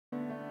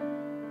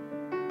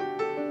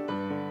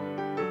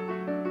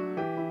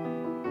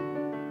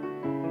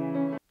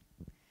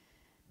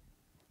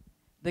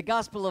The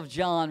Gospel of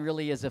John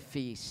really is a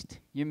feast.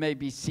 You may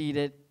be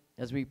seated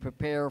as we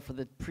prepare for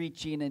the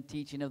preaching and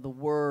teaching of the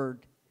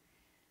Word.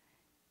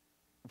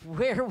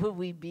 Where would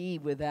we be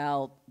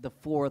without the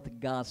fourth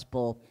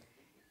Gospel?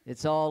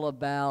 It's all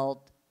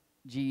about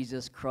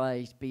Jesus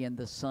Christ being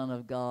the Son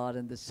of God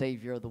and the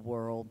Savior of the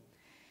world.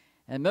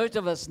 And most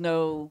of us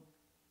know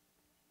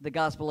the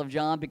Gospel of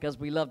John because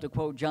we love to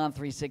quote John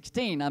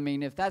 3:16. I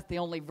mean, if that's the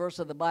only verse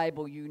of the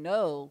Bible you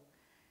know,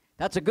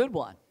 that's a good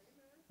one.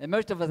 And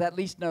most of us at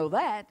least know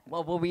that.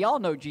 Well, we all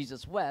know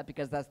Jesus wept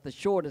because that's the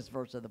shortest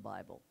verse of the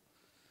Bible.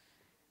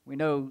 We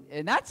know,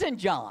 and that's in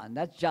John.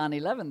 That's John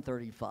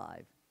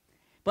 11:35.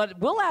 But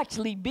we'll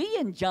actually be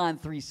in John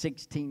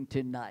 3:16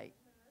 tonight.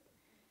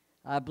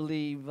 I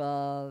believe,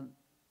 who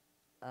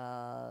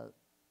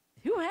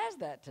has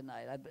that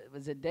tonight?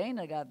 Was it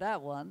Dana got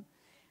that one?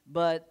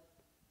 But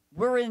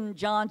we're in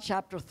John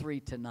chapter 3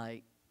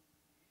 tonight.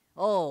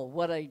 Oh,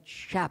 what a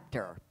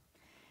chapter.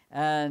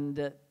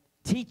 And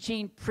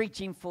teaching,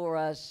 preaching for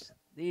us,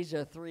 these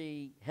are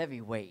three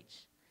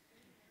heavyweights.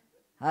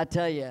 I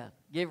tell you,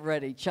 get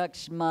ready. Chuck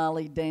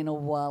Smiley, Dana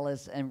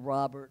Wallace, and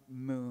Robert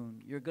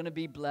Mhoon. You're going to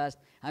be blessed.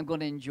 I'm going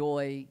to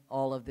enjoy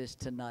all of this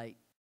tonight.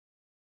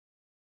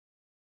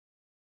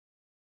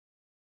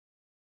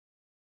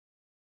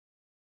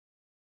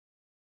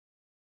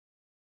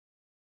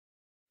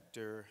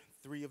 Chapter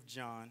 3 of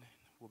John,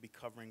 we'll be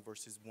covering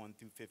verses 1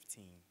 through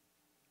 15.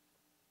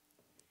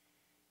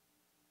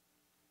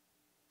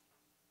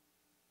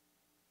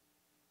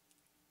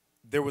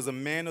 There was a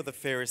man of the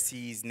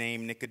Pharisees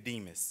named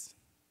Nicodemus,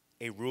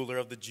 a ruler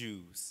of the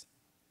Jews.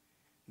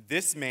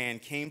 This man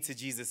came to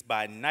Jesus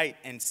by night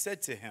and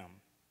said to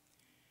him,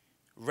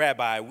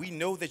 "Rabbi, we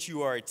know that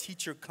you are a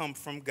teacher come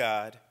from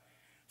God,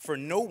 for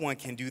no one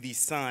can do these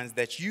signs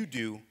that you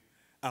do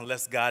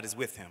unless God is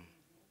with him."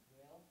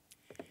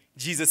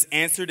 Jesus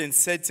answered and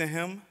said to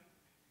him,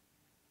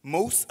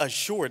 "Most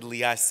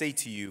assuredly I say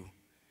to you,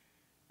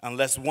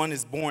 unless one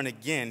is born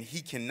again,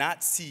 he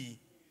cannot see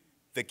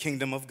the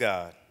kingdom of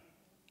God."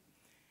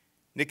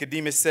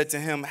 Nicodemus said to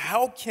him,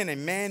 "How can a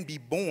man be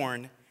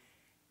born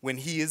when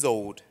he is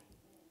old?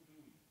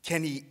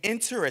 Can he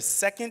enter a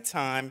second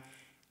time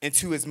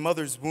into his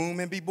mother's womb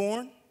and be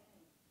born?"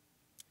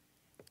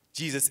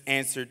 Jesus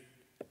answered,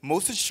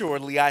 "Most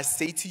assuredly I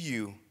say to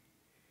you,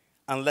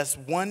 unless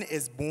one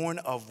is born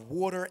of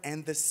water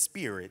and the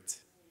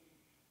Spirit,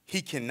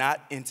 he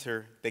cannot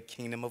enter the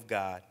kingdom of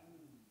God.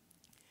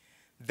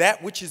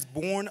 That which is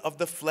born of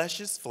the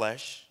flesh is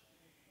flesh,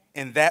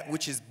 and that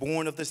which is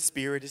born of the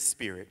Spirit is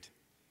spirit.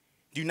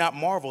 Do not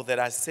marvel that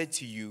I said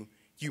to you,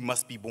 you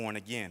must be born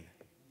again.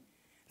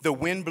 The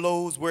wind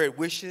blows where it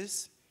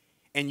wishes,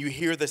 and you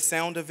hear the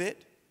sound of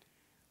it,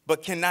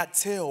 but cannot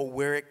tell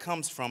where it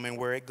comes from and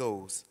where it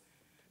goes.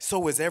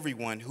 So is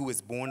everyone who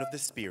is born of the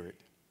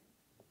Spirit."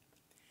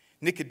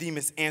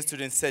 Nicodemus answered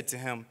and said to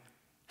him,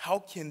 "How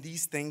can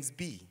these things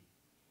be?"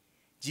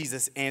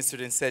 Jesus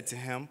answered and said to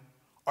him,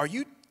 "Are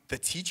you the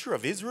teacher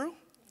of Israel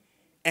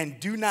and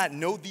do not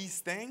know these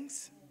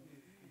things?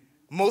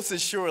 Most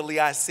assuredly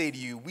I say to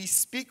you, we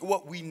speak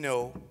what we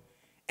know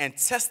and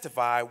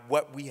testify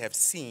what we have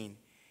seen,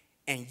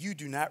 and you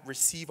do not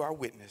receive our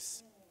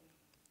witness.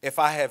 If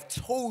I have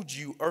told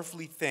you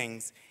earthly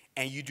things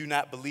and you do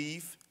not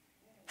believe,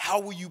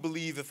 how will you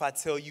believe if I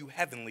tell you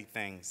heavenly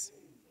things?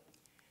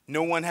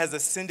 No one has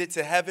ascended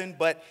to heaven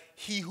but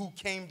he who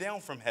came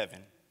down from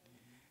heaven.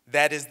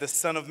 That is the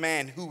Son of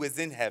Man who is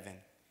in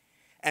heaven.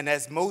 And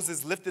as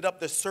Moses lifted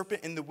up the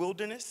serpent in the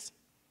wilderness,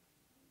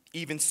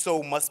 even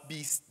so must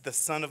be the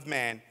Son of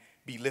Man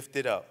be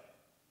lifted up,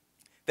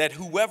 that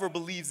whoever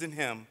believes in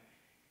him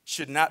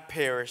should not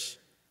perish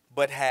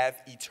but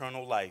have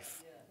eternal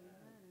life."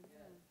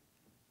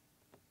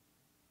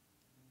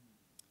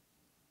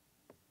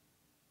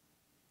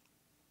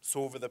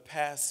 So over the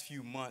past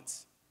few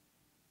months,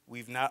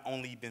 we've not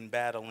only been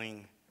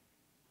battling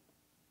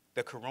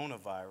the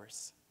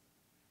coronavirus,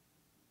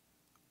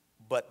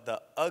 but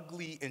the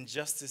ugly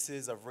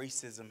injustices of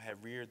racism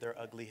have reared their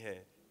ugly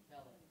head.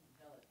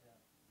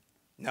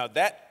 Now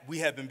that we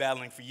have been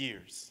battling for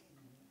years.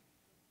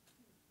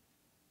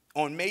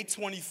 On May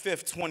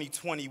 25th,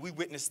 2020, we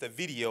witnessed a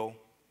video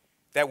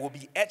that will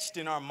be etched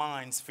in our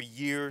minds for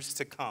years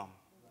to come.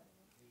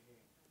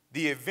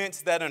 The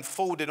events that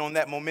unfolded on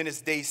that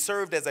momentous day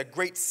served as a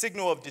great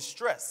signal of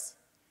distress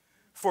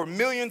for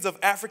millions of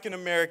African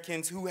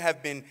Americans who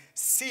have been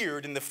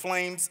seared in the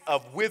flames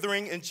of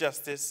withering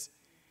injustice,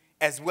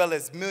 as well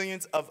as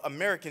millions of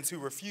Americans who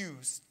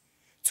refuse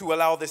to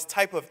allow this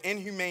type of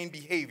inhumane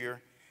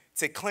behavior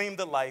to claim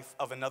the life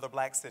of another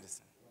black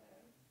citizen.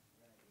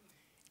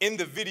 In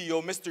the video,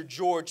 Mr.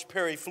 George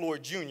Perry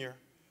Floyd Jr.,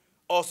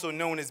 also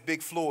known as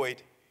Big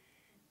Floyd,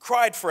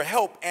 cried for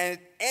help and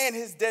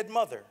his dead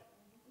mother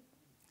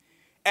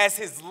as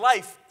his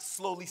life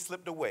slowly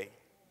slipped away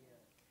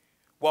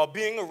while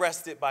being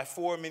arrested by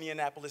 4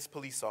 Minneapolis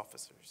police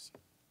officers.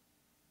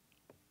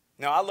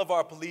 Now, I love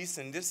our police,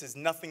 and this is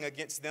nothing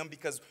against them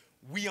because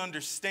we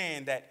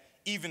understand that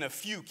even a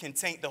few can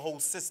taint the whole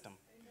system.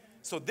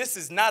 So this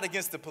is not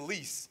against the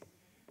police.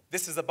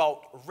 This is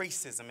about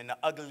racism and the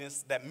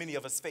ugliness that many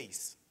of us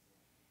face.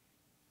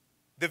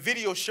 The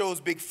video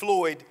shows Big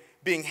Floyd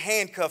being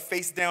handcuffed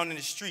face down in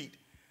the street,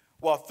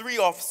 while 3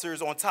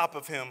 officers on top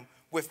of him,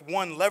 with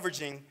one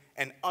leveraging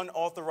an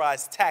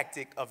unauthorized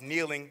tactic of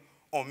kneeling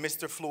on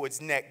Mr. Floyd's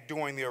neck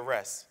during the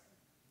arrest,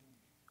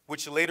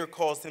 which later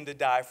caused him to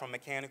die from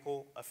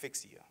mechanical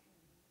asphyxia.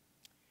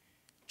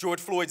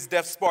 George Floyd's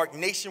death sparked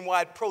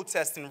nationwide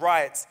protests and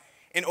riots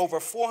in over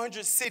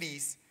 400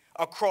 cities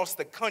across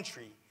the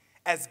country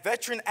as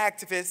veteran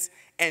activists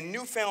and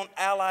newfound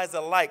allies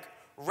alike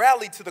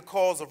rallied to the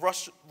cause of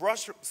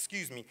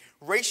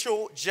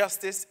racial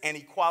justice and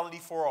equality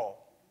for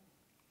all.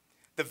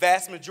 The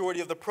vast majority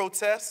of the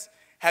protests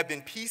have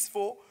been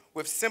peaceful,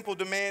 with simple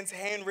demands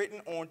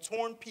handwritten on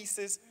torn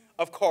pieces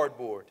of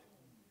cardboard.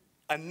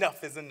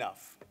 Enough is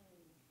enough.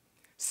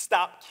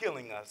 Stop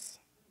killing us,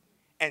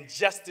 and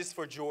justice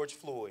for George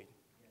Floyd.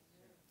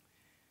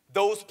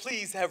 Those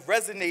pleas have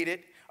resonated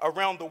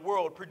around the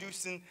world,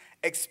 producing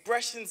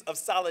expressions of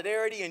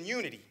solidarity and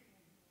unity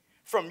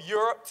from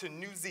Europe to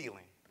New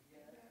Zealand.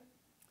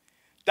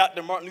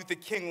 Dr. Martin Luther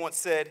King once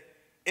said,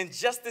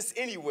 "Injustice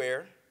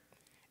anywhere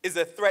is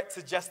a threat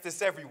to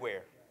justice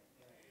everywhere."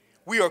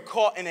 We are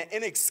caught in an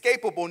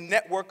inescapable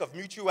network of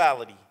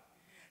mutuality,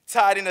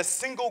 tied in a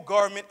single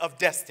garment of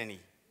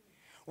destiny.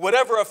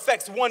 Whatever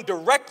affects one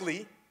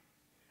directly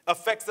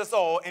affects us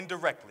all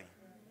indirectly.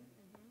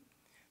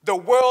 The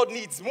world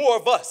needs more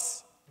of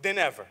us than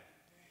ever.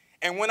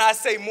 And when I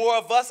say more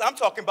of us, I'm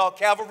talking about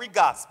Calvary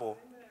Gospel.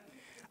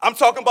 I'm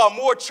talking about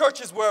more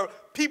churches where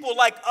people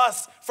like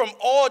us from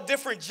all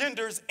different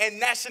genders and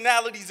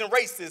nationalities and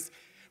races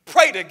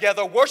pray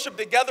together, worship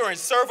together, and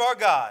serve our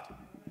God.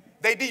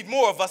 They need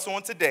more of us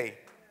on today.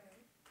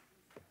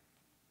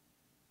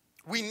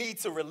 We need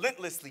to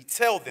relentlessly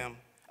tell them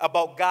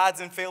about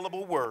God's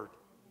infallible word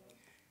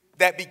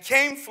that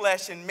became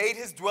flesh and made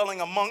his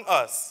dwelling among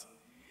us.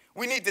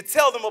 We need to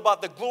tell them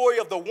about the glory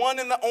of the one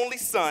and the only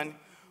Son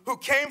who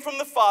came from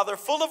the Father,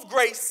 full of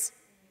grace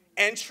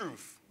and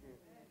truth.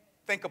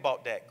 Think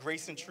about that,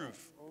 grace and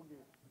truth.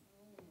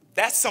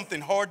 That's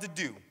something hard to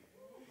do.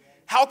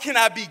 How can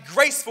I be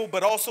graceful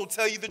but also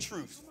tell you the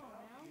truth?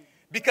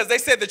 Because they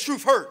said the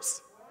truth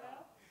hurts,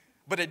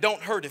 but it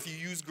don't hurt if you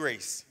use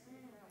grace.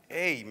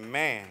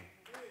 Amen.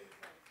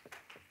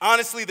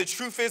 Honestly, the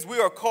truth is we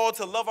are called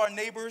to love our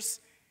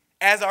neighbors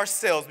as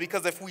ourselves,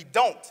 because if we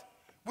don't,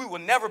 we will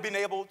never be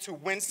able to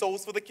win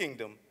souls for the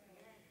kingdom.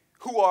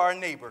 Who are our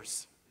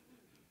neighbors?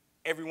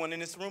 Everyone in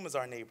this room is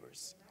our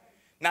neighbors.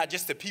 Not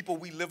just the people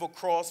we live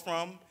across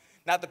from,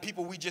 not the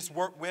people we just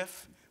work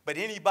with, but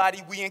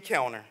anybody we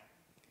encounter.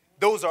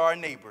 Those are our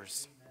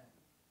neighbors.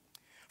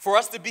 For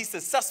us to be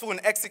successful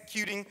in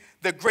executing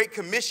the Great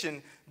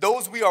Commission,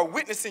 those we are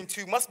witnessing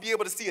to must be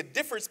able to see a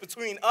difference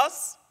between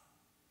us,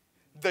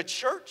 the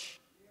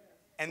church,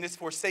 and this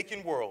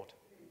forsaken world.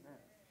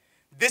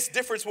 This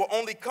difference will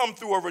only come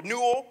through a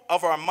renewal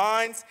of our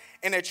minds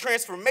and a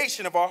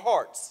transformation of our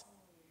hearts.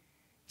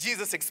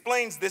 Jesus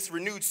explains this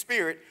renewed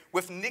spirit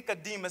with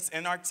Nicodemus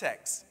in our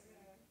text.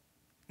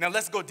 Now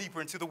let's go deeper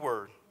into the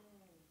word.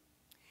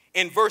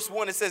 In verse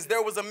 1, it says,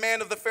 "There was a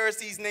man of the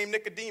Pharisees named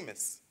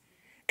Nicodemus,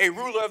 a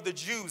ruler of the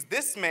Jews.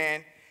 This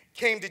man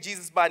came to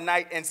Jesus by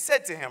night and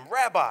said to him,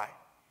 'Rabbi,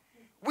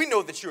 we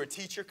know that you're a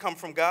teacher come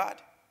from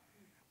God,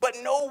 but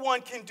no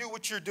one can do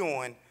what you're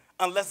doing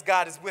unless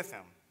God is with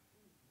him.'"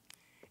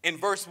 In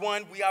verse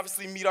 1, we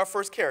obviously meet our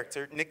first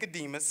character,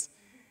 Nicodemus,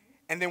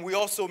 and then we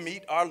also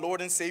meet our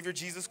Lord and Savior,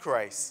 Jesus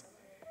Christ.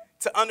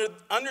 To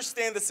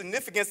understand the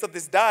significance of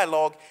this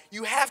dialogue,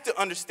 you have to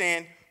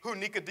understand who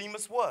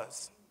Nicodemus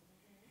was.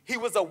 He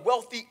was a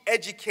wealthy,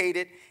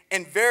 educated,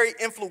 and very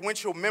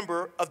influential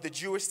member of the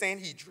Jewish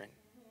Sanhedrin.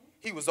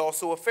 He was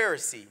also a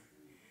Pharisee.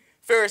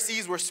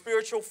 Pharisees were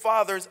spiritual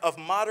fathers of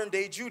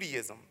modern-day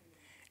Judaism,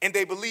 and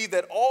they believed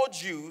that all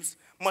Jews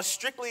must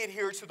strictly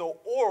adhere to the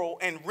oral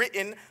and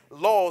written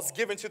laws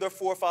given to their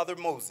forefather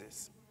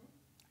Moses.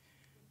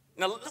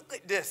 Now look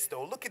at this,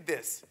 though. Look at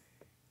this.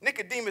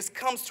 Nicodemus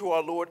comes to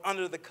our Lord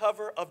under the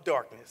cover of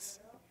darkness.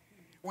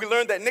 We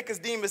learn that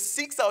Nicodemus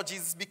seeks out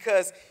Jesus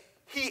because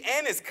he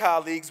and his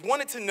colleagues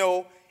wanted to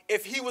know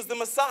if he was the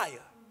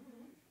Messiah.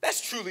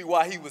 That's truly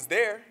why he was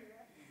there.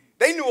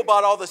 They knew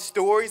about all the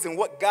stories and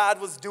what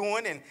God was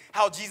doing and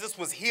how Jesus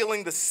was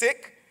healing the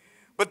sick.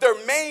 But their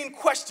main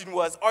question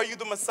was, are you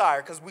the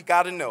Messiah? Because we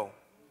got to know.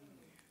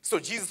 So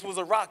Jesus was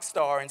a rock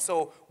star, and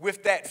so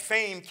with that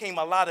fame came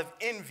a lot of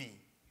envy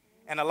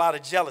and a lot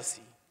of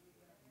jealousy.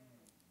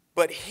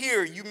 But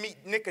here you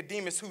meet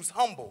Nicodemus, who's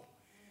humble,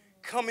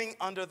 coming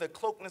under the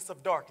cloakness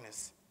of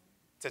darkness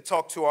to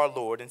talk to our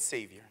Lord and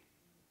Savior.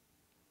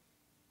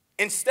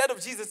 Instead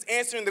of Jesus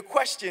answering the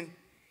question,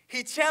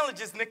 he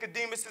challenges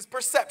Nicodemus'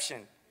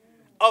 perception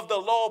of the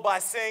law by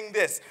saying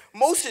this: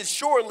 "Most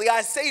assuredly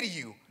I say to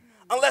you,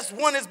 unless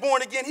one is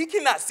born again, he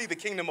cannot see the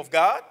kingdom of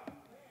God."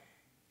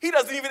 He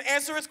doesn't even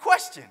answer his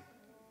question.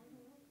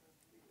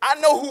 I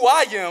know who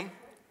I am,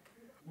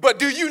 but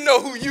do you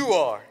know who you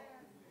are?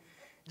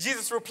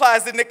 Jesus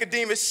replies to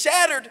Nicodemus,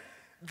 "Shattered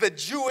the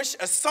Jewish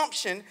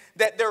assumption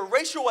that their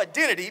racial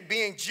identity,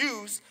 being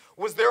Jews,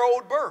 was their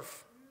old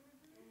birth.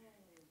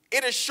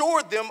 It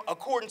assured them,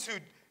 according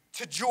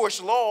to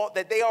Jewish law,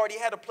 that they already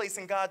had a place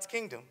in God's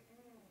kingdom.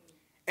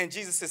 And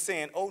Jesus is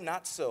saying, oh,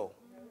 not so.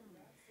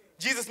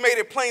 Jesus made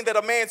it plain that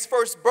a man's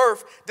first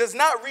birth does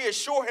not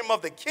reassure him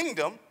of the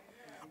kingdom.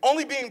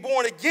 Only being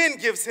born again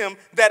gives him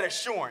that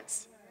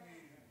assurance.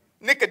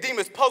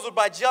 Nicodemus, puzzled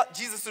by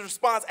Jesus'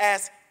 response,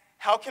 asked,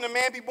 how can a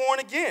man be born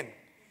again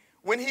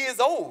when he is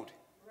old?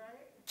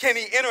 Can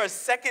he enter a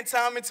second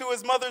time into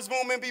his mother's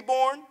womb and be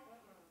born?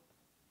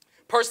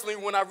 Personally,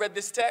 when I read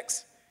this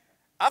text,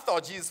 I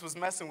thought Jesus was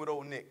messing with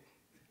old Nick.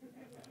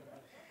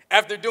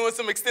 After doing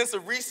some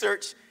extensive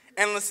research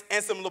and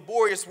some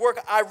laborious work,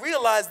 I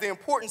realized the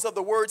importance of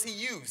the words he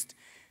used.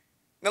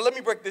 Now, let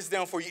me break this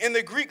down for you. In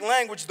the Greek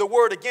language, the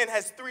word again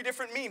has three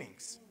different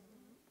meanings.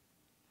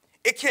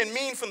 It can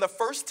mean from the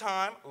first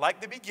time, like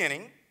the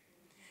beginning.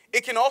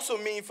 It can also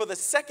mean for the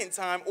second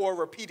time or a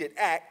repeated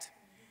act.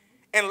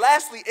 And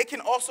lastly, it can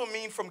also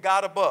mean from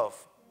God above.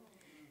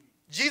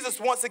 Jesus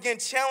once again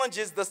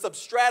challenges the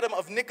substratum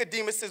of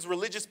Nicodemus'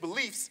 religious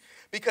beliefs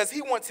because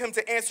he wants him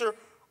to answer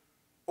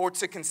or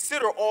to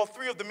consider all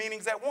three of the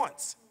meanings at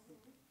once.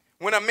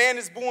 When a man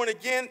is born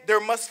again, there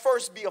must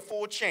first be a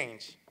full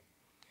change.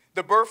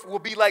 The birth will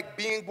be like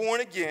being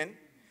born again,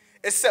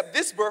 except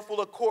this birth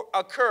will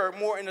occur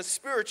more in a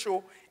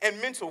spiritual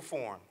and mental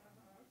form.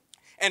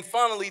 And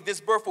finally,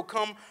 this birth will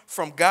come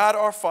from God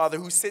our Father,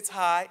 who sits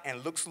high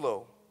and looks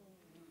low.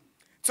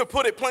 To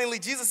put it plainly,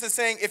 Jesus is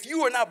saying, if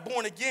you are not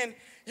born again,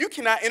 you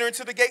cannot enter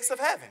into the gates of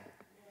heaven.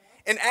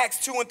 In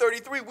Acts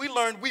 2:33, we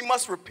learned we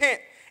must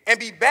repent and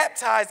be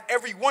baptized,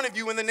 every one of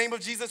you, in the name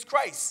of Jesus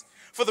Christ,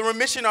 for the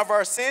remission of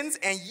our sins,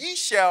 and ye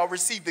shall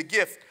receive the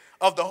gift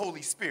of the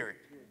Holy Spirit.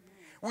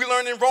 We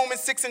learn in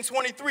Romans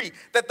 6:23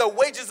 that the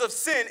wages of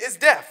sin is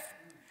death,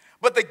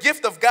 but the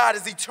gift of God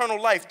is eternal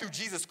life through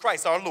Jesus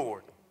Christ our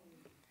Lord.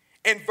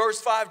 In verse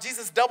 5,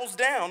 Jesus doubles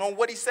down on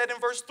what he said in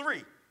verse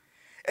 3,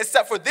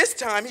 except for this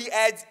time he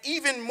adds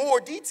even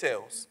more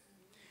details.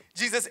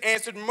 Jesus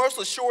answered, most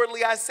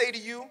assuredly I say to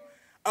you,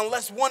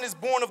 unless one is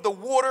born of the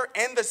water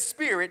and the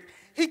Spirit,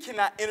 he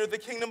cannot enter the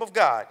kingdom of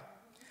God.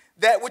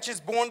 That which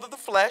is born of the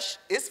flesh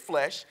is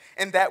flesh,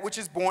 and that which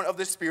is born of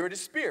the Spirit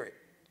is spirit.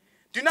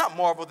 Do not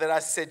marvel that I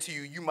said to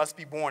you, you must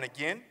be born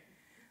again.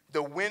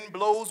 The wind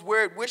blows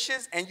where it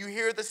wishes, and you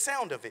hear the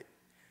sound of it,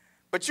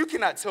 but you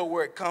cannot tell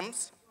where it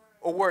comes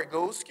or where it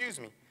goes,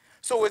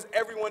 So is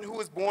everyone who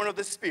is born of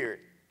the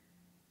Spirit.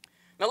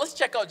 Now let's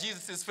check out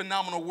Jesus'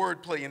 phenomenal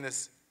wordplay in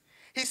this.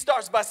 He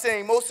starts by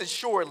saying, most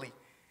assuredly,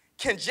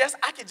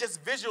 I can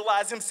just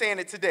visualize him saying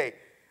it today.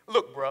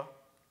 Look, bro,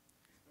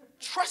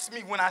 trust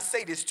me when I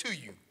say this to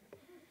you.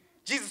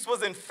 Jesus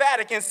was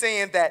emphatic in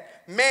saying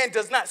that man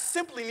does not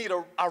simply need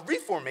a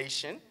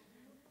reformation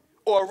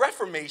or a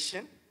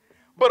reformation,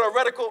 but a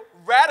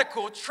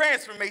radical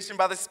transformation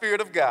by the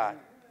Spirit of God.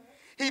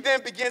 He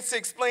then begins to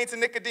explain to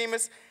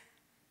Nicodemus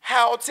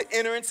how to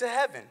enter into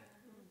heaven.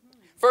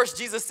 First,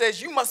 Jesus says,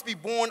 you must be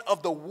born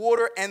of the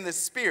water and the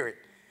Spirit.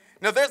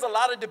 Now, there's a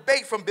lot of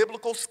debate from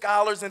biblical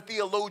scholars and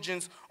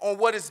theologians on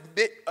what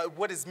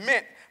is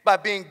meant by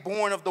being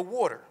born of the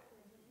water.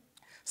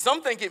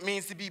 Some think it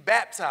means to be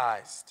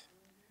baptized.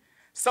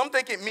 Some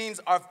think it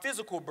means our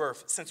physical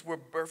birth, since we're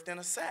birthed in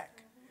a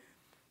sack.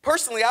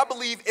 Personally, I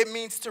believe it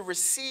means to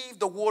receive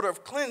the water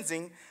of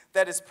cleansing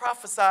that is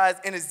prophesied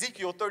in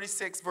Ezekiel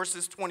 36,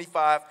 verses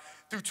 25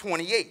 through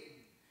 28.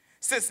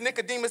 Since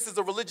Nicodemus is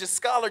a religious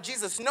scholar,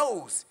 Jesus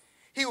knows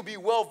he will be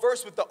well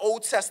versed with the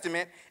Old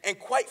Testament and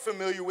quite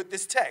familiar with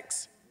this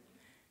text.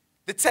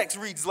 The text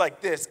reads like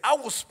this: I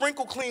will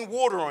sprinkle clean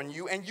water on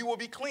you, and you will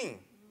be clean.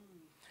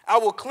 I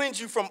will cleanse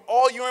you from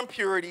all your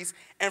impurities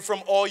and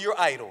from all your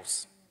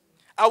idols.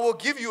 I will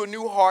give you a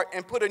new heart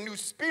and put a new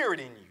spirit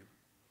in you.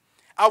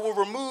 I will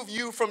remove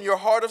you from your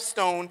heart of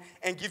stone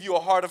and give you a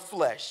heart of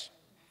flesh.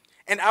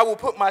 And I will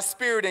put my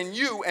spirit in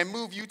you and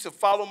move you to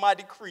follow my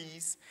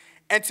decrees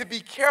and to be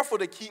careful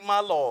to keep my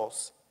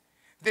laws.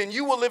 Then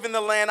you will live in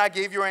the land I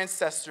gave your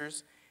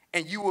ancestors,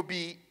 and you will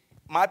be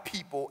my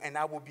people, and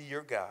I will be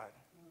your God.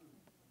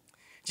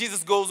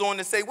 Jesus goes on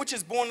to say, which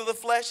is born of the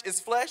flesh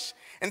is flesh,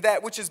 and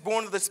that which is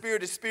born of the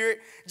Spirit is spirit.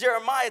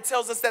 Jeremiah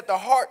tells us that the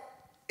heart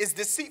is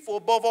deceitful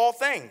above all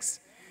things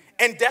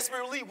and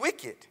desperately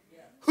wicked.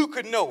 Who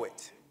could know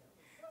it?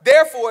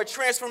 Therefore, a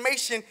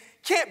transformation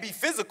can't be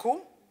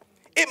physical.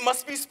 It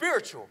must be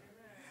spiritual.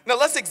 Now,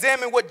 let's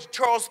examine what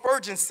Charles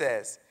Spurgeon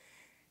says.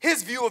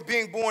 His view of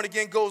being born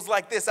again goes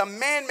like this: a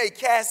man may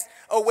cast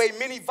away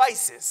many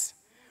vices,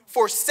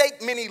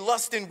 forsake many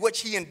lusts in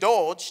which he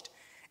indulged,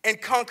 and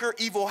conquer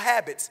evil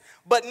habits,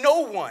 but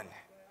no one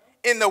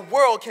in the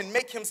world can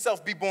make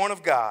himself be born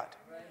of God.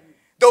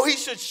 Though he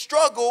should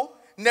struggle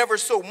never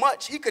so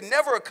much, he could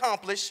never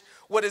accomplish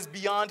what is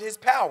beyond his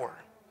power.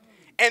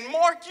 And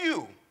mark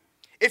you,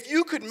 if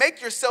you could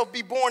make yourself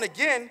be born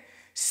again,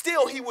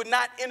 still he would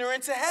not enter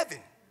into heaven.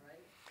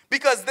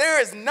 Because there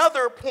is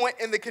another point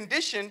in the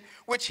condition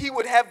which he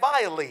would have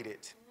violated.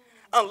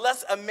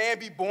 Unless a man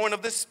be born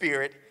of the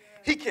Spirit,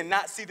 he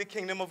cannot see the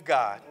kingdom of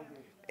God.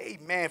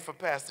 Amen for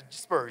Pastor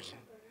Spurgeon.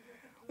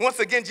 Once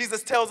again,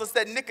 Jesus tells us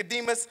that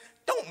Nicodemus,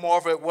 don't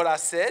marvel at what I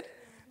said.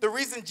 The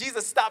reason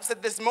Jesus stops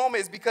at this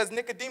moment is because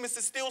Nicodemus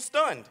is still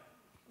stunned.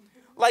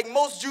 Like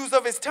most Jews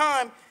of his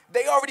time,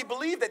 they already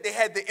believed that they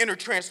had the inner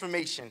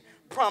transformation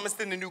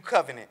promised in the new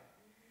covenant.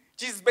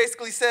 Jesus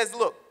basically says,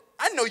 look,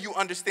 I know you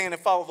understand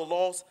and follow the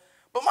laws,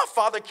 but my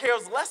Father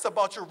cares less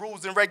about your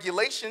rules and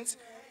regulations.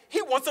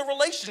 He wants a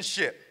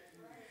relationship,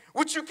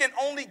 which you can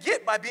only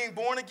get by being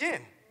born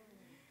again.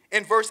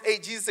 In verse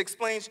 8, Jesus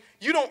explains,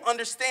 you don't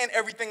understand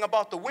everything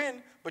about the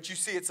wind, but you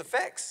see its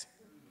effects.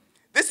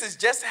 This is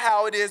just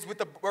how it is with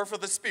the birth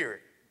of the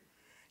Spirit.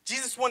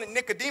 Jesus wanted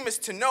Nicodemus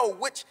to know,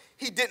 which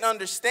he didn't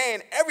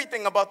understand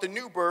everything about the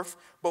new birth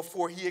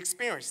before he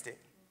experienced it.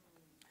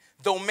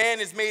 Though man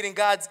is made in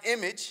God's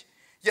image,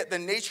 yet the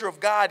nature of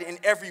God in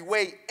every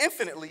way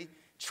infinitely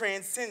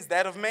transcends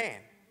that of man.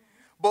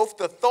 Both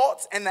the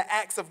thoughts and the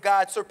acts of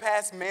God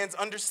surpass man's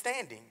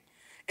understanding.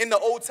 In the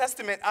Old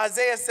Testament,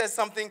 Isaiah says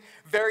something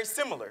very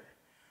similar.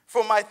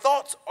 For my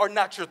thoughts are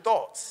not your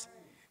thoughts,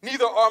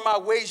 neither are my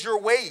ways your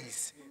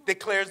ways,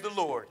 declares the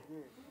Lord.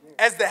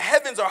 As the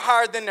heavens are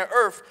higher than the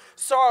earth,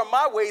 so are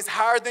my ways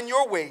higher than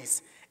your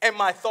ways, and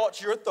my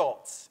thoughts your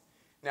thoughts.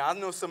 Now, I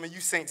know some of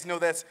you saints know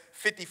that's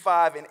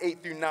 55 and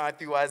 8 through 9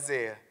 through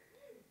Isaiah.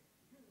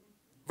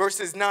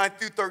 Verses 9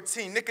 through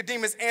 13,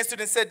 Nicodemus answered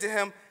and said to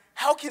him,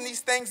 how can these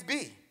things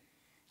be?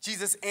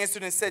 Jesus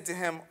answered and said to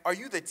him, are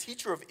you the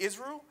teacher of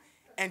Israel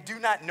and do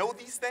not know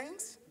these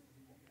things?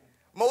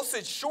 Most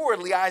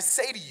assuredly, I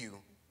say to you,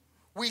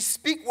 we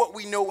speak what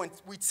we know and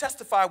we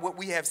testify what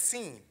we have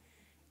seen,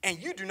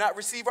 and you do not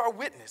receive our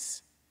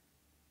witness.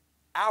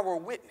 Our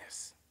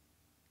witness.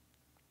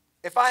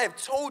 If I have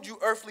told you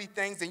earthly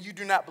things and you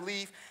do not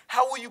believe,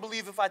 how will you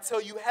believe if I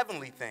tell you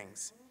heavenly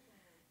things?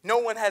 No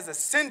one has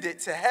ascended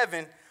to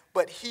heaven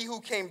but he who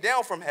came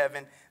down from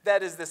heaven,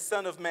 that is the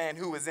Son of Man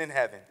who is in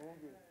heaven.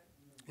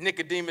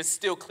 Nicodemus,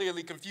 still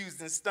clearly confused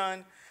and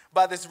stunned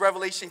by this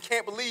revelation,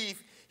 can't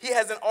believe he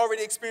hasn't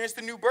already experienced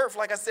the new birth,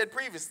 like I said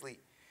previously.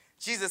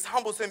 Jesus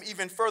humbles him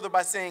even further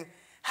by saying,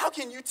 how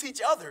can you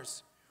teach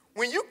others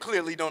when you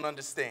clearly don't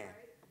understand?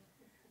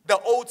 The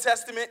Old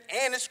Testament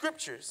and the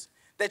scriptures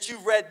that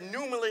you've read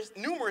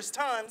numerous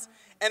times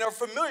and are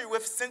familiar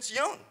with since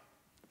young.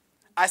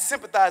 I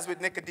sympathize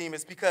with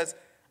Nicodemus because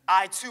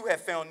I too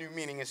have found new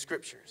meaning in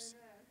scriptures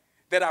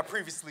that I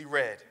previously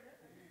read.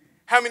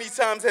 How many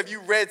times have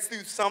you read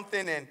through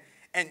something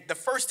and the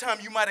first time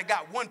you might have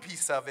got one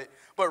piece of it,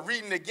 but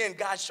reading again,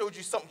 God showed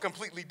you something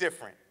completely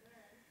different,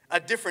 a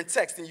different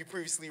text than you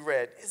previously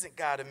read? Isn't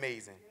God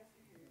amazing?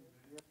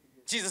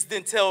 Jesus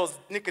then tells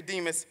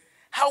Nicodemus,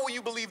 how will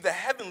you believe the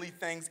heavenly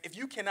things if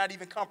you cannot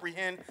even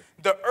comprehend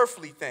the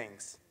earthly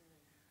things?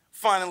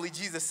 Finally,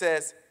 Jesus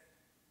says,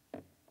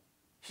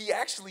 he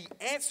actually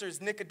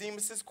answers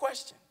Nicodemus's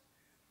question,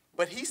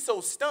 but he's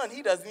so stunned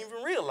he doesn't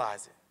even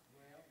realize it.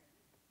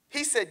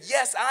 He said,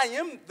 yes, I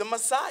am the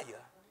Messiah.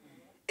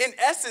 In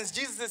essence,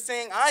 Jesus is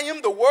saying, I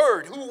am the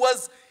Word who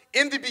was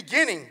in the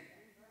beginning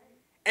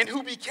and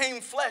who became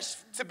flesh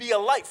to be a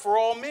light for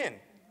all men.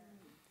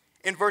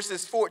 In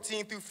verses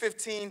 14 through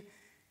 15,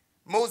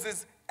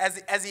 Moses,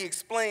 as he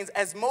explains,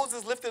 as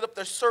Moses lifted up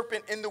the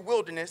serpent in the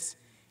wilderness,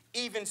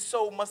 even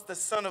so must the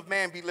Son of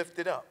Man be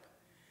lifted up,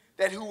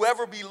 that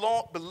whoever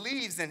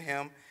believes in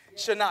him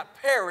shall not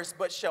perish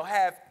but shall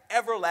have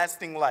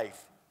everlasting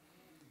life.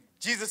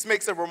 Jesus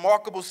makes a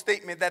remarkable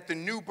statement that the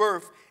new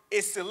birth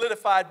is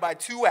solidified by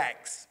two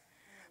acts.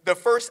 The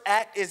first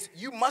act is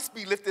you must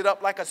be lifted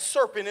up like a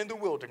serpent in the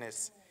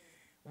wilderness.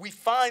 We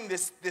find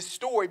this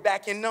story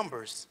back in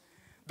Numbers.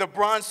 The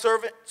bronze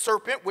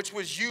serpent, which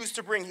was used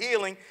to bring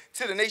healing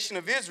to the nation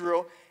of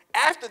Israel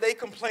after they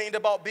complained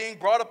about being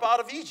brought up out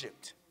of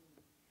Egypt.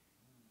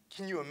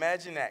 Can you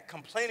imagine that?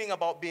 Complaining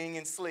about being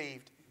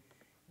enslaved.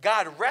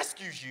 God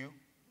rescues you,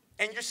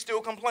 and you're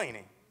still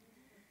complaining.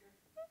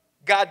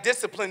 God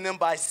disciplined them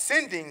by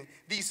sending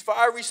these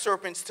fiery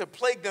serpents to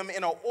plague them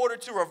in order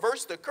to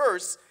reverse the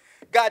curse.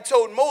 God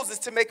told Moses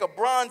to make a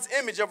bronze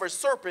image of a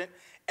serpent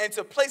and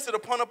to place it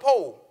upon a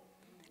pole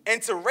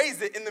and to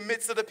raise it in the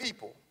midst of the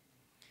people.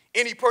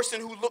 Any person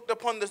who looked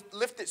upon the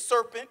lifted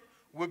serpent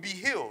would be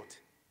healed.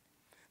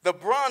 The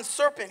bronze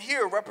serpent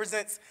here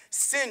represents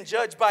sin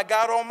judged by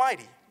God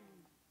Almighty.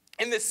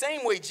 In the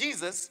same way,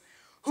 Jesus,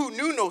 who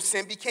knew no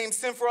sin, became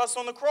sin for us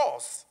on the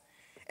cross,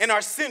 and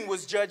our sin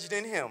was judged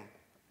in him.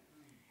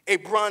 A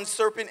bronze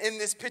serpent in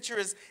this picture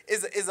is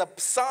a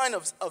sign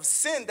of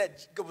sin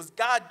that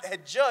God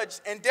had judged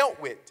and dealt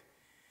with.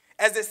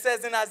 As it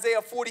says in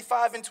Isaiah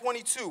 45 and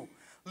 22,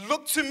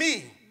 look to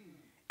me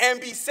and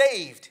be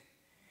saved,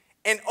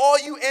 and all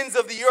you ends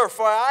of the earth,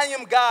 for I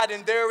am God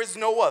and there is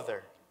no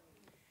other.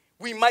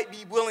 We might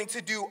be willing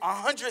to do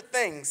 100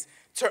 things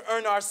to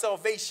earn our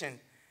salvation,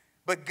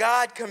 but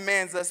God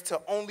commands us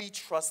to only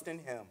trust in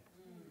him,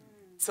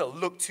 to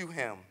look to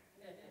him.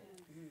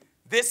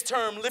 This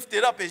term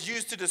lifted up is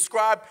used to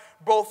describe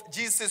both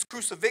Jesus'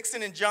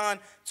 crucifixion in John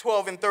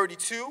 12 and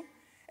 32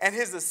 and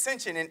his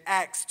ascension in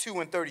Acts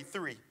 2 and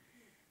 33.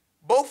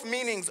 Both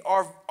meanings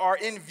are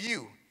in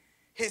view,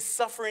 his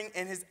suffering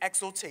and his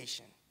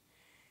exaltation.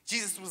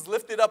 Jesus was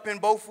lifted up in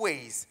both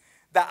ways.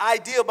 The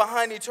idea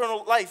behind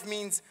eternal life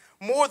means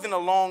more than a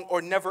long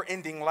or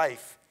never-ending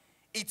life.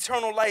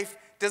 Eternal life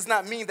does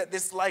not mean that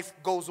this life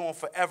goes on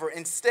forever.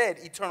 Instead,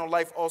 eternal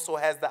life also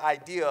has the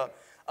idea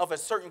of a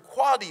certain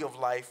quality of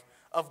life,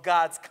 of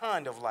God's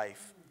kind of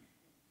life.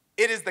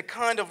 It is the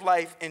kind of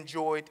life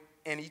enjoyed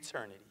in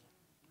eternity.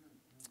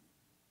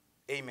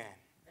 Amen.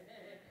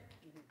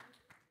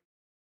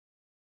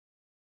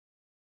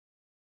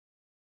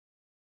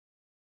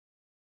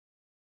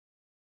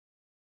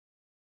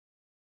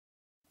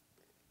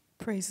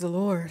 Praise the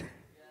Lord.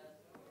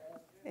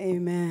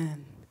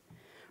 Amen.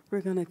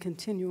 We're going to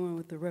continue on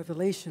with the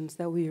revelations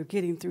that we are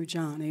getting through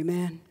John.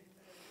 Amen.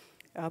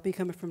 I'll be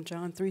coming from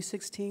John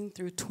 3:16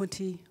 through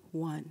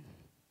 21.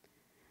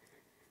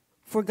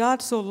 For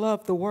God so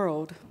loved the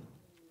world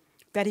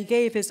that he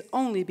gave his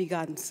only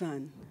begotten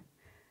Son,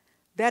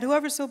 that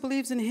whoever so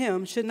believes in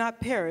him should not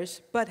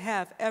perish, but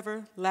have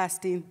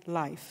everlasting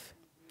life.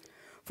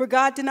 For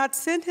God did not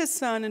send his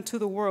Son into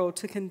the world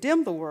to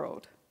condemn the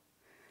world,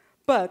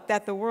 but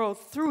that the world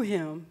through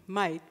him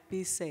might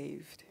be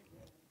saved.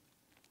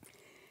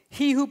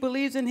 He who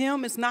believes in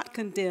him is not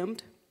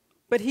condemned,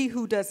 but he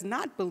who does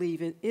not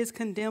believe it is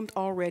condemned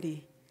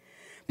already,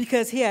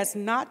 because he has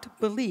not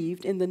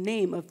believed in the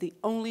name of the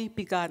only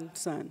begotten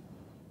Son.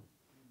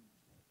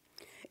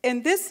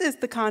 And this is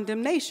the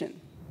condemnation,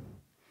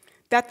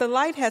 that the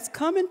light has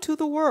come into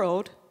the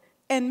world,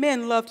 and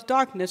men loved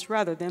darkness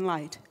rather than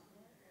light,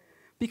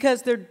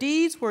 because their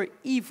deeds were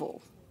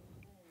evil.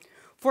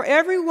 For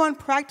everyone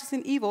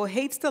practicing evil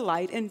hates the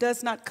light and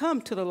does not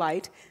come to the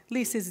light,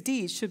 lest his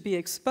deeds should be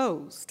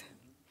exposed.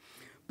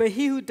 But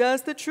he who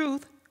does the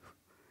truth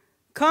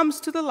comes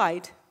to the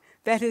light,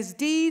 that his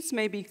deeds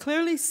may be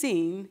clearly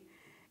seen,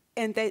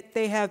 and that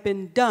they have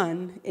been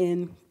done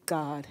in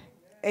God.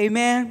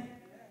 Amen.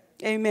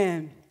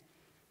 Amen.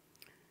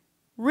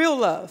 Real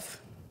love,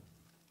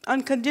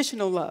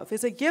 unconditional love,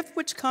 is a gift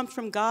which comes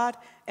from God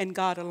and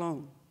God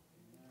alone.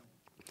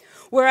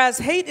 Whereas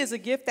hate is a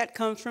gift that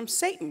comes from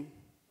Satan,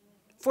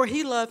 for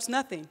he loves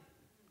nothing.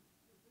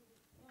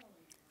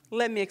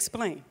 Let me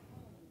explain.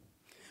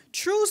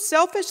 True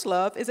selfish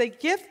love is a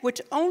gift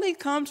which only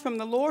comes from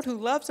the Lord, who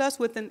loves us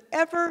with an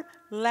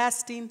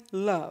everlasting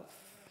love.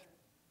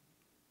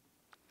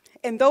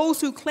 And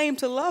those who claim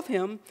to love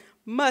him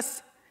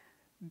must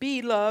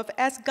be love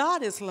as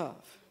God is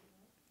love,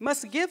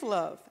 must give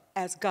love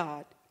as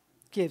God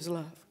gives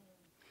love.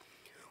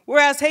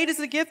 Whereas hate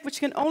is a gift which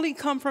can only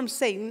come from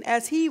Satan,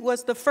 as he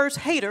was the first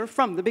hater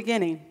from the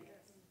beginning.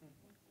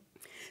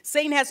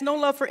 Satan has no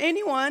love for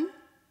anyone,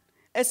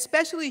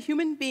 especially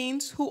human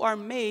beings who are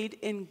made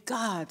in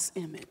God's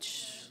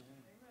image.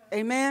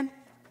 Amen.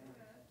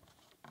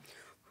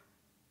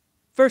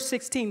 Verse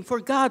 16, for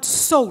God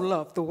so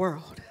loved the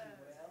world.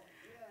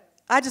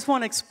 I just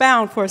want to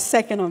expound for a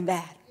second on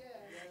that.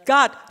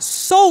 God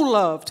so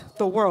loved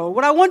the world.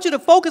 What I want you to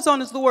focus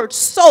on is the word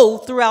so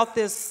throughout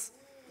this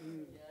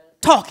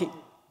talking.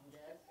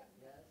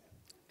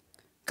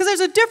 Because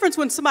there's a difference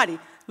when somebody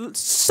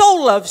so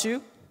loves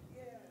you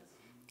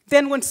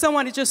than when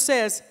somebody just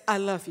says, I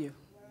love you.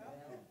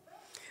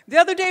 The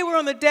other day we were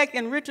on the deck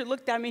and Richard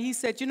looked at me. He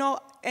said,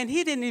 and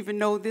he didn't even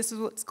know this is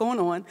what's going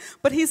on.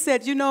 But he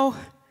said,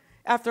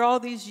 after all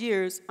these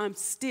years, I'm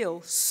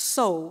still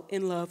so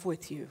in love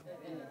with you.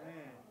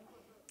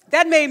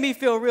 That made me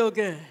feel real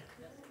good.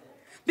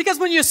 Because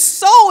when you're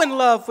so in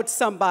love with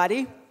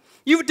somebody,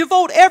 you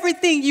devote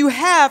everything you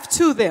have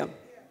to them.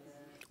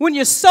 When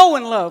you're so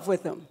in love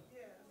with them.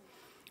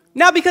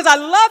 Now, because I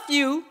love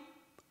you,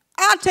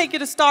 I'll take you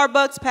to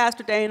Starbucks,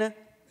 Pastor Dana.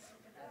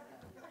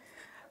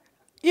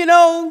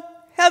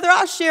 Heather,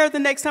 I'll share the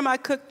next time I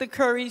cook the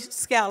curry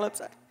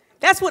scallops.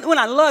 That's when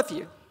I love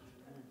you.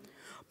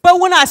 But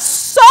when I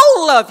so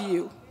love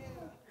you,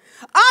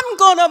 I'm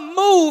going to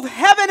move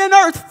heaven and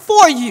earth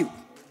for you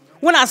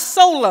when I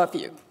so love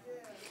you.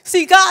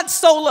 See, God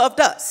so loved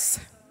us.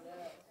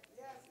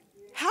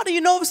 How do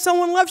you know if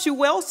someone loves you?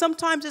 Well,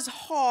 sometimes it's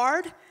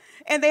hard,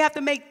 and they have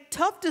to make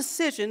tough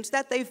decisions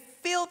that they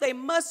feel they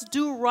must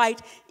do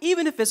right,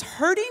 even if it's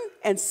hurting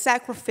and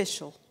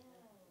sacrificial.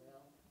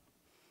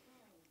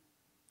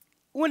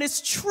 When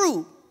it's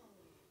true,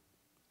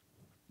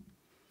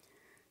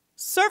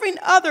 serving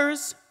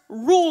others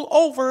rule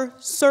over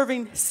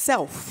serving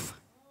self.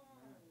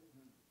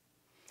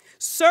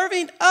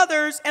 Serving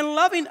others and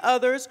loving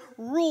others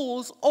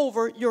rules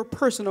over your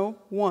personal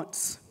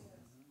wants.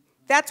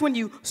 That's when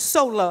you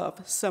so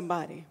love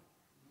somebody.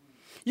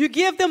 You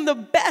give them the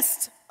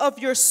best of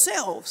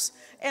yourselves,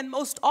 and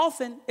most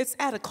often it's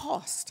at a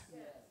cost.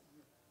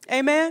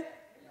 Amen?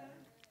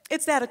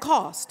 It's at a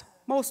cost,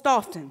 most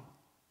often.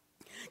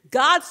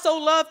 God so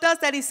loved us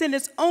that he sent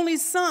his only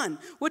son,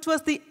 which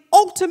was the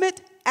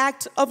ultimate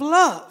act of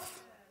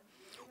love.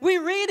 We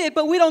read it,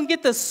 but we don't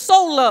get the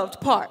so loved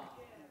part.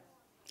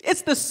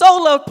 It's the so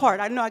loved part.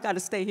 I know I got to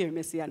stay here,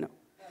 Missy, I know.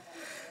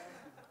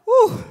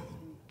 Whew.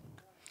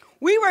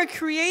 We were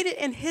created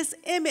in his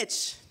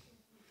image.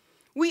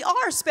 We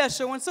are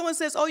special. When someone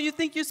says, oh, you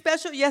think you're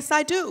special? Yes,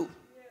 I do.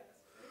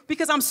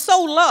 Because I'm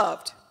so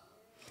loved.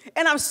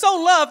 And I'm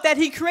so loved that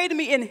he created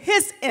me in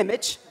his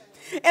image.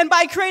 And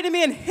by creating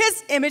me in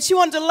his image, he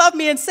wanted to love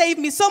me and save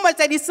me so much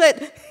that he sent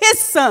his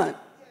son.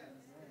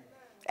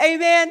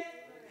 Amen.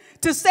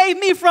 To save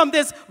me from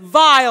this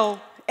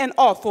vile and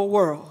awful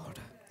world.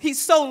 He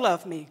so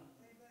loved me.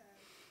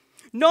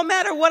 No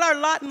matter what our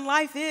lot in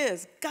life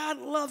is, God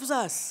loves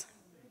us.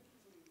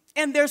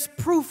 And there's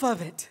proof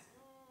of it.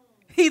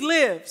 He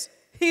lives.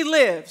 He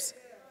lives.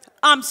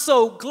 I'm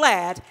so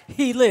glad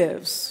he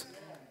lives.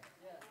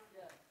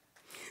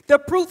 The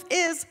proof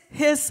is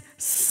his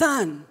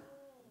son.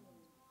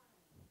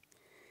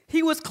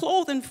 He was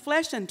clothed in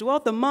flesh and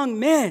dwelt among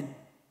men.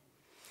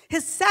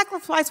 His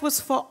sacrifice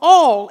was for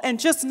all and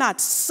just not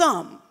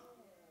some.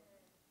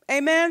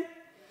 Amen?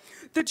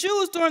 The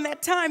Jews during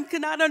that time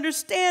could not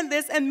understand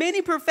this, and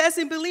many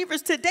professing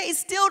believers today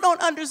still don't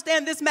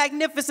understand this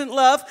magnificent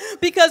love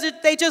because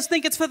they just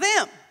think it's for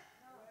them,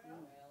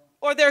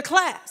 or their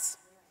class,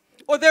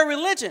 or their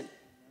religion,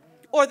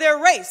 or their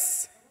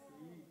race.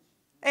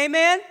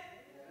 Amen?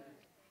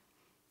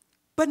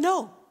 But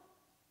no,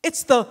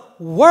 it's the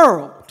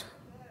world.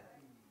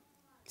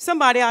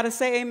 Somebody ought to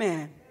say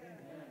amen.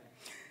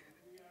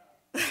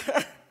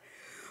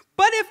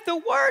 But if the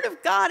word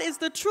of God is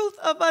the truth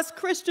of us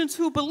Christians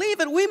who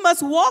believe it, we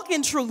must walk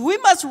in truth. We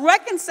must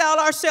reconcile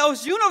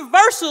ourselves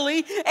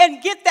universally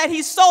and get that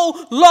he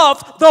so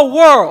loved the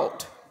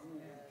world.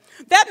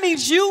 That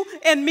means you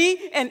and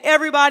me and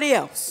everybody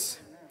else.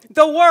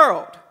 The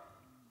world.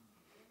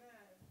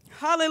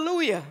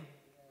 Hallelujah.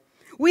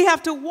 We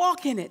have to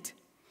walk in it.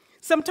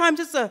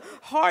 Sometimes it's a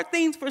hard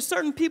thing for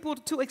certain people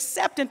to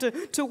accept and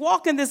to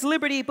walk in this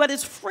liberty, but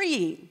it's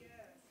freeing.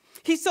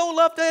 He so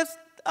loved us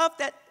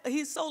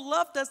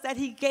that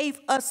he gave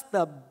us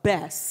the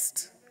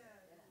best.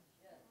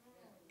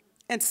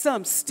 And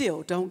some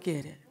still don't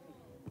get it.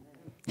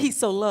 He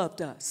so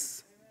loved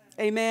us.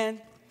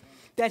 Amen.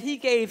 That he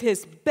gave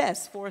his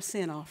best for a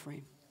sin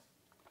offering.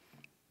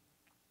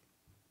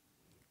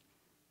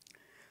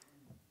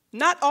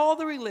 Not all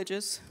the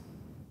religious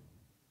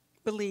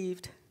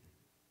believed.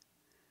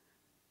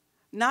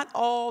 Not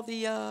all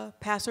the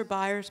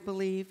passerbyers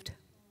believed.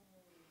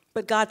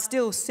 But God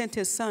still sent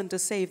his son to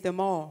save them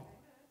all.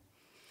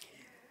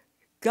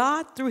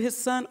 God, through his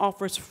son,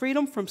 offers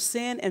freedom from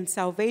sin and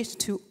salvation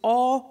to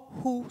all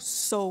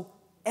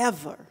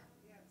whosoever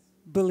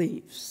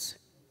believes.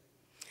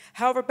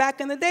 However,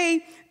 back in the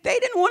day, they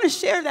didn't want to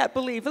share that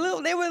belief.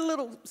 They were a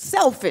little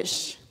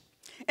selfish.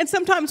 And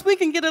sometimes we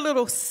can get a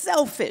little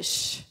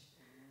selfish.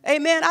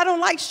 Amen. I don't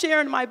like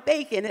sharing my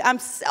bacon. I'm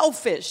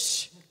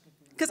selfish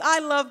because I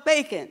love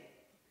bacon.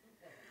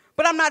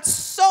 But I'm not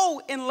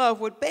so in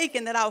love with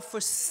bacon that I'll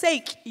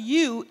forsake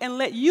you and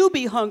let you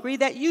be hungry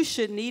that you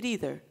shouldn't eat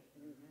either.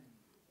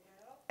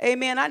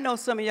 Amen. I know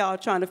some of y'all are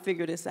trying to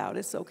figure this out.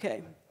 It's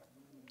okay.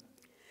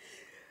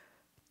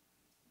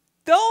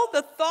 Though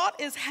the thought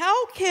is,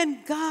 how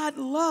can God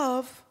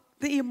love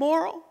the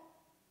immoral,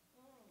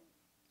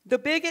 the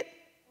bigot,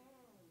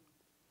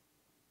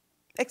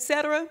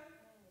 etc.?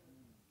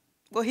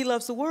 Well, he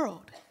loves the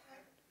world.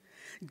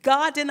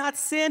 God did not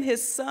send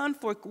his son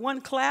for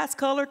one class,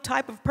 color,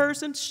 type of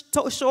person,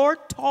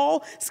 short,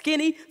 tall,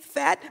 skinny,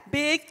 fat,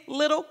 big,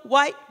 little,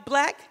 white,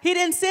 black. He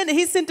didn't send it.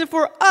 He sent it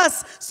for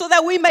us so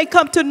that we may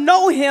come to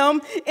know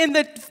him in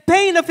the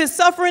pain of his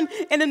suffering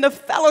and in the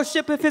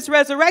fellowship of his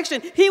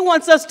resurrection. He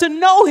wants us to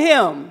know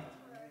him.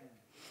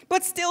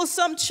 But still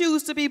some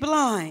choose to be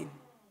blind.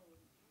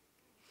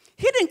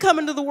 He didn't come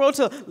into the world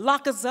to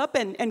lock us up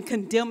and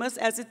condemn us,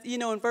 as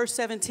in verse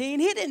 17.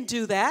 He didn't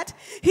do that.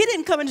 He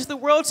didn't come into the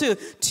world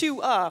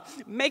to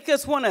make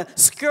us want to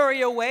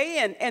scurry away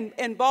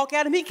and balk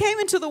at him. He came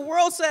into the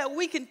world so that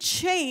we can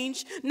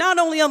change, not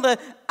only on the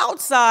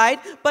outside,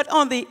 but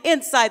on the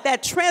inside.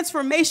 That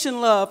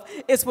transformation love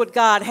is what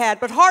God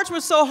had. But hearts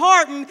were so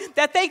hardened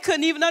that they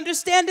couldn't even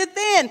understand it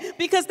then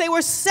because they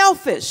were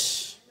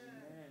selfish.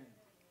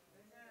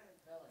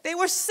 They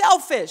were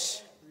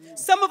selfish.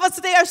 Some of us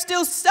today are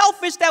still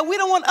selfish that we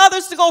don't want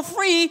others to go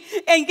free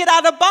and get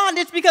out of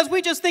bondage because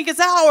we just think it's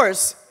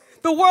ours.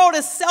 The world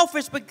is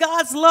selfish, but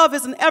God's love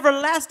is an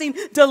everlasting,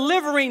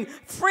 delivering,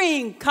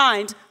 freeing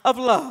kind of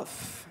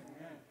love.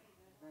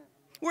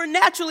 We're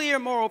naturally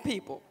immoral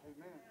people.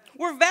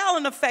 We're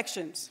violent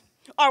affections,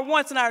 our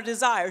wants and our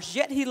desires,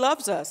 yet he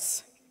loves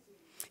us.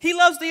 He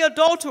loves the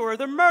adulterer,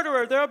 the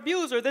murderer, the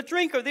abuser, the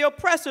drinker, the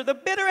oppressor, the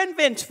bitter and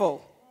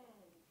vengeful.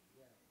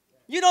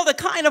 You know, the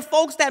kind of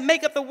folks that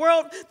make up the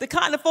world, the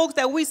kind of folks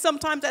that we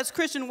sometimes as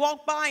Christians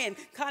walk by and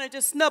kind of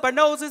just snub our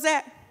noses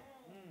at.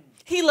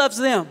 He loves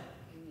them.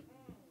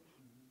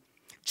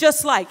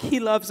 Just like he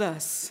loves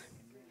us.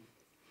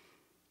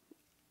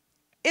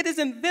 It is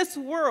in this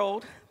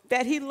world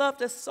that he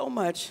loved us so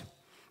much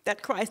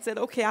that Christ said,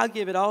 okay, I'll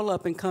give it all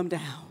up and come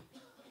down.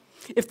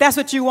 If that's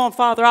what you want,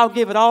 Father, I'll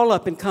give it all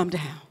up and come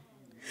down.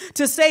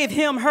 To save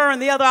him, her, and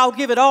the other, I'll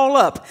give it all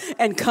up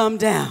and come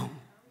down.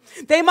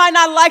 They might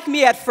not like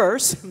me at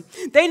first.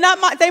 They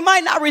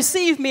might not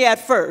receive me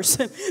at first.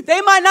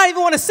 They might not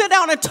even want to sit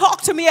down and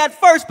talk to me at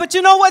first. But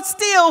you know what?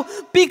 Still,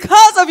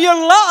 because of your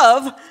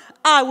love,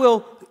 I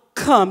will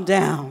come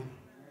down.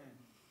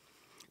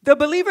 The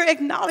believer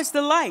acknowledged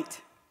the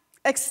light,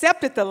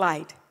 accepted the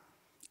light,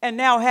 and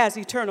now has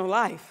eternal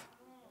life.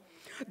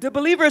 The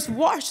believer is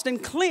washed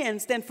and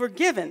cleansed and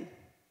forgiven.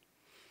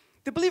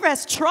 The believer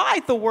has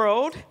tried the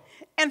world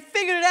and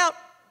figured it out.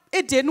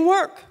 It didn't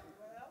work.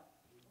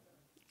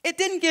 It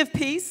didn't give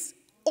peace,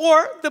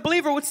 or the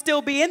believer would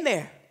still be in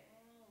there.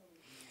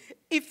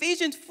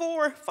 Ephesians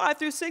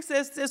 4:5-6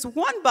 says there's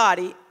one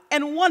body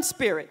and one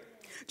spirit,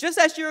 just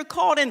as you're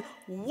called in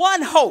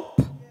one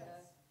hope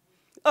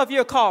of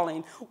your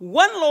calling,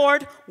 one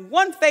Lord,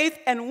 one faith,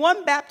 and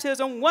one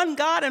baptism, one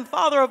God and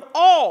Father of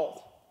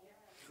all,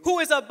 who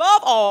is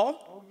above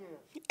all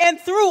and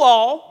through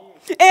all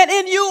and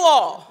in you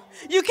all.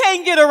 You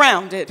can't get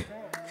around it.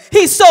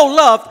 He so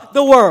loved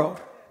the world.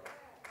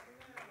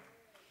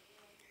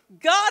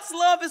 God's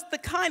love is the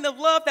kind of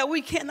love that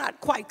we cannot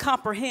quite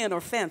comprehend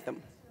or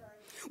fathom.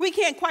 We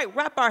can't quite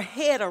wrap our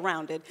head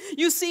around it.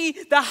 You see,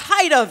 the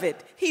height of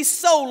it, he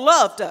so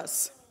loved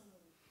us.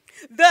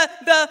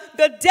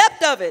 The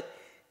depth of it,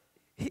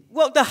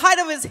 well, the height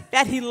of it is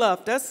that he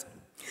loved us.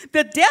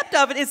 The depth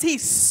of it is he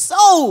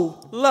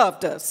so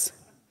loved us.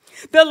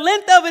 The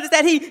length of it is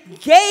that he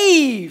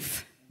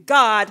gave,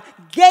 God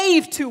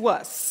gave to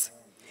us.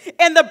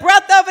 And the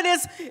breadth of it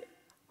is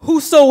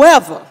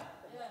whosoever.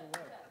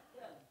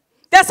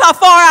 That's how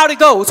far out it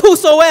goes,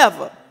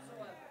 whosoever.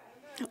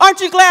 Aren't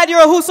you glad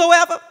you're a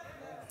whosoever?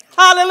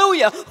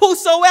 Hallelujah,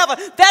 whosoever.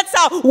 That's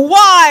how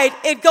wide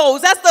it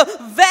goes. That's the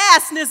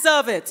vastness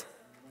of it.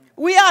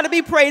 We ought to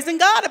be praising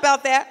God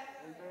about that.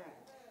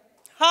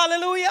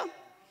 Hallelujah.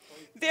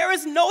 There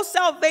is no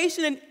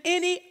salvation in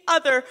any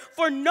other,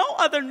 for no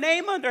other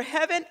name under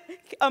heaven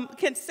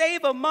can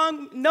save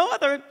among, no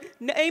other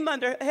name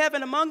under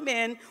heaven among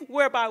men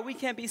whereby we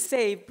can be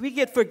saved. We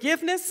get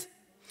forgiveness,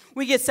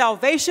 we get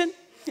salvation,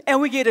 and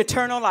we get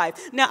eternal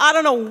life. Now, I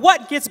don't know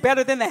what gets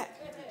better than that.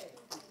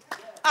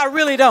 I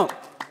really don't.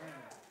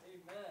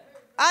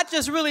 I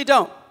just really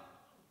don't.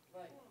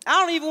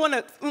 I don't even want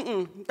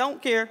to,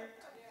 don't care.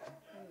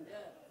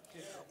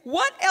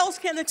 What else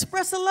can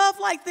express a love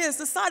like this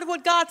aside of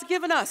what God's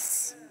given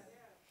us?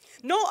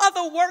 No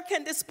other word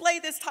can display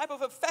this type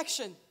of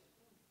affection.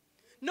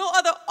 No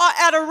other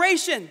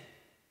adoration.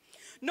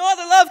 No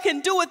other love can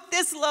do what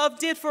this love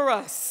did for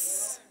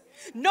us.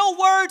 No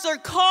words or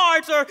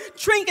cards or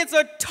trinkets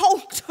or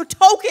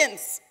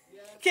tokens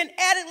can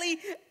adequately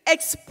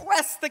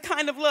express the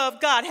kind of love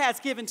God has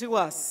given to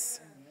us.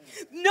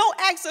 No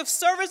acts of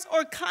service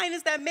or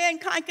kindness that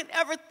mankind can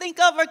ever think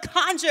of or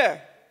conjure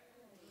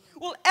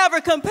will ever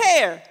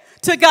compare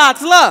to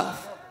God's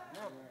love.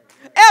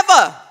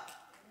 Ever.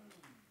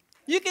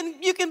 You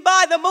can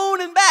buy the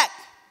moon and back.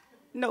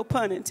 No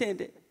pun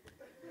intended.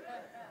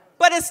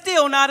 But it's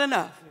still not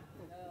enough.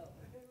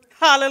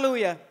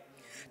 Hallelujah.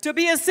 To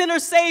be a sinner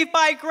saved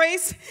by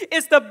grace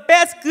is the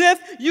best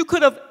gift you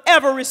could have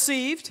ever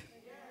received.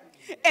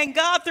 And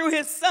God, through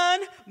his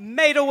son,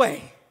 made a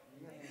way.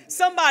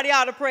 Somebody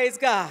ought to praise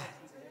God.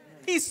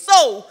 He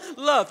so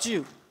loved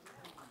you.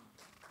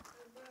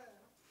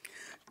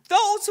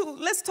 Those who,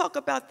 let's talk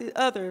about the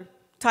other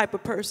type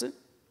of person,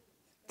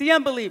 the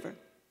unbeliever.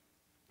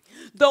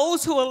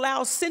 Those who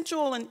allow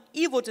sensual and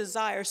evil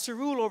desires to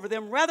rule over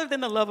them rather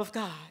than the love of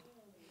God.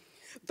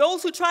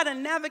 Those who try to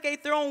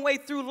navigate their own way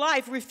through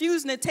life,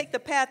 refusing to take the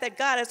path that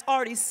God has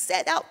already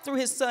set out through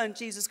his son,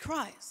 Jesus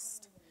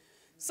Christ.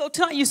 So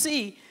you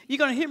see, you're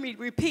going to hear me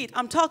repeat,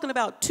 I'm talking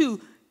about two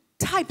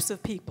types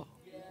of people.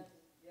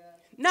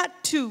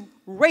 Not two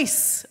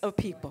race of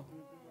people.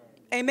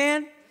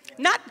 Amen?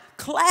 Not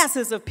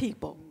classes of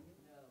people,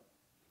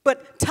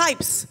 but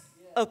types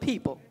of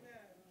people.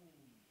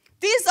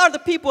 These are the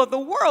people of the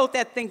world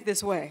that think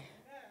this way.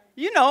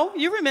 You know,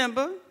 you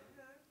remember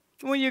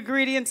when you're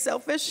greedy and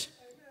selfish,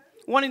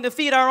 wanting to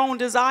feed our own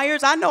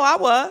desires. I know I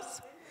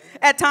was.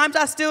 At times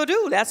I still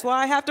do. That's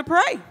why I have to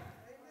pray.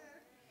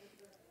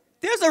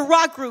 There's a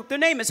rock group. Their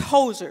name is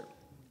Hoser.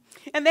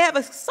 And they have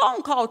a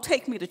song called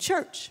Take Me to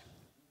Church.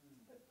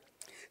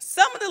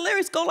 Some of the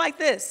lyrics go like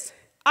this.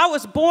 I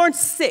was born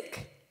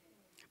sick,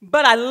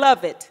 but I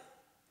love it.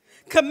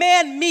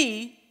 Command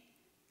me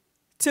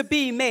to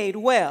be made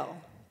well.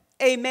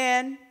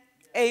 Amen.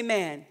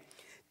 Amen.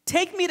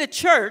 Take me to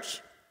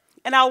church,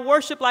 and I'll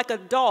worship like a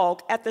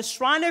dog. At the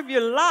shrine of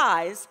your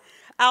lies,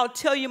 I'll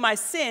tell you my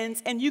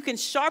sins, and you can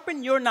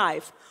sharpen your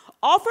knife.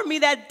 Offer me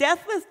that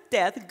deathless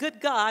death. Good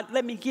God,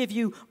 let me give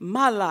you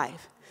my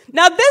life.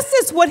 Now, this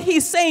is what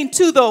he's saying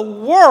to the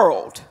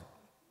world.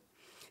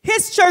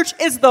 His church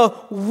is the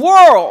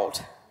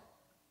world.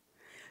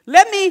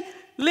 Let me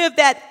live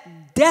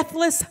that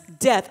deathless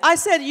death. I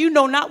said, you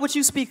know not what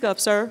you speak of,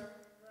 sir.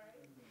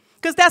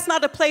 Because that's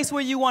not a place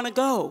where you want to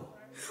go.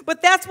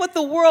 But that's what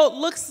the world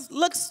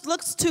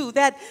looks to,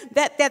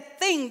 that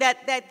thing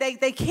that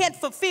they can't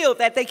fulfill,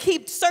 that they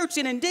keep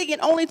searching and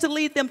digging only to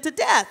lead them to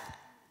death.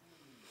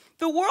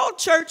 The world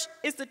church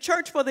is the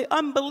church for the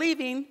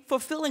unbelieving,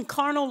 fulfilling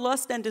carnal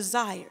lust and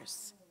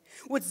desires,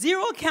 with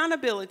zero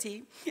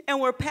accountability,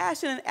 and where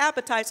passion and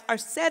appetites are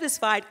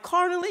satisfied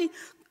carnally,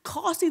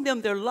 costing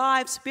them their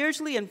lives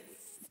spiritually and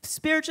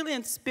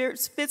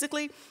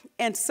physically,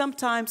 and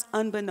sometimes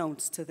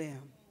unbeknownst to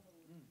them.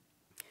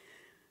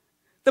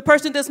 The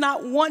person does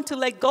not want to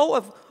let go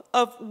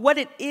of what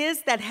it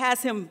is that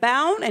has him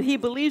bound, and he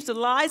believes the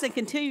lies and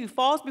continually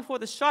falls before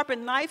the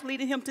sharpened knife,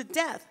 leading him to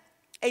death,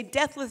 a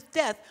deathless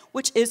death,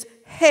 which is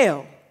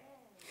hell.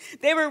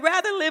 They would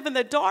rather live in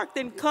the dark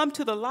than come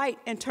to the light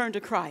and turn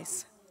to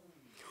Christ.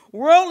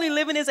 Worldly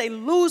living is a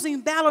losing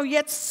battle,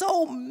 yet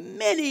so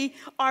many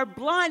are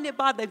blinded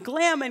by the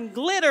glam and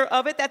glitter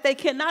of it that they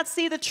cannot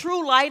see the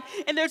true light,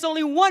 and there's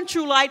only one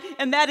true light,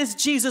 and that is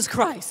Jesus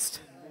Christ.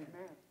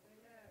 Amen.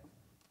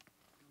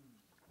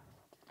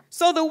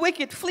 So the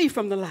wicked flee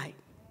from the light.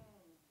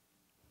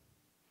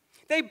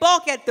 They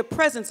balk at the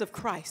presence of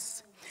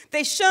Christ.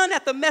 They shun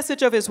at the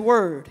message of his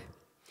word.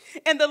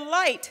 And the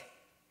light,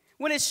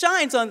 when it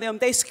shines on them,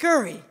 they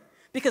scurry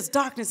because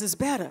darkness is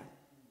better.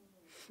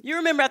 You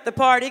remember at the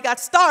party, it got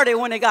started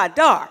when it got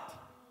dark.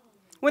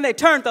 When they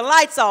turned the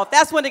lights off,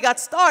 that's when it got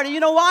started. You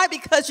know why?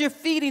 Because you're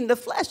feeding the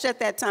flesh at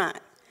that time.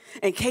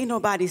 And can't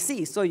nobody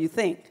see, so you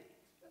think.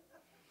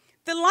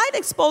 The light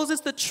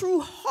exposes the true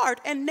heart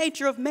and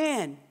nature of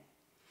man.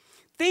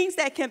 Things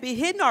that can be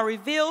hidden are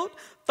revealed,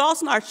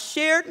 thoughts are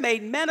shared,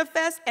 made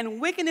manifest,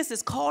 and wickedness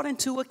is called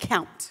into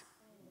account.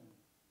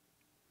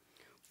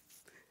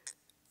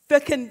 For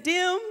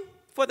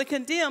the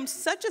condemned,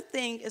 such a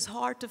thing is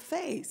hard to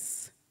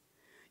face.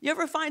 You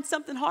ever find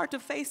something hard to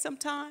face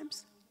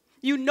sometimes?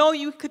 You know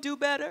you could do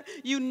better.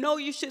 You know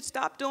you should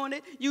stop doing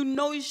it. You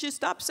know you should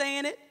stop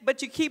saying it,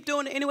 but you keep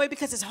doing it anyway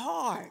because it's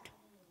hard.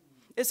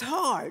 It's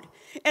hard.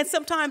 And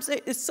sometimes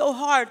it's so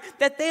hard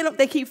that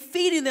they keep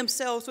feeding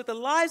themselves with the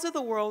lies of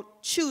the world,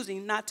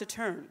 choosing not to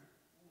turn.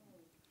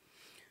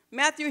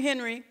 Matthew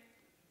Henry,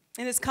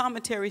 in his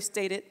commentary,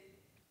 stated,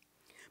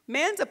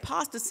 man's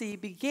apostasy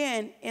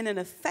began in an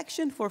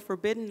affection for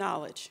forbidden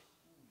knowledge,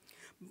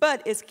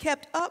 but is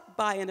kept up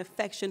by an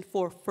affection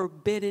for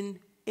forbidden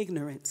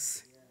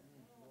ignorance.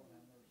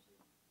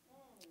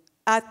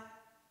 I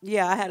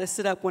had to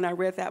sit up when I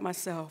read that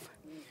myself.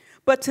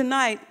 But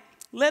tonight,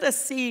 let us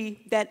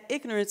see that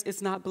ignorance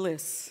is not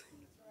bliss.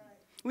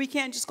 We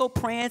can't just go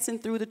prancing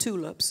through the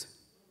tulips.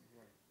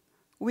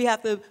 We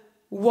have to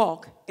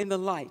walk in the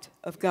light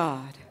of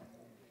God.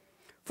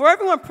 For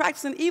everyone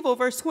practicing evil,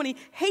 verse 20,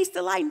 hates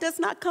the light and does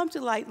not come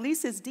to light,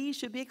 lest his deeds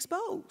should be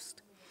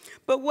exposed.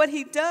 But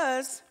he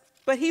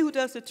who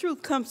does the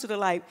truth comes to the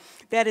light,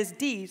 that his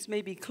deeds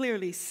may be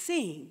clearly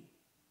seen,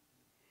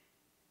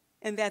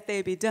 and that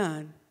they be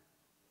done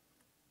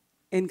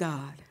in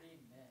God.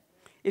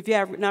 If you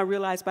have not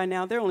realized by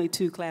now, there are only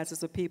two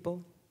classes of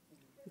people: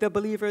 the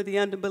believer, the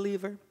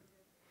unbeliever,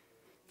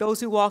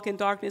 those who walk in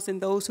darkness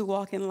and those who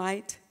walk in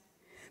light,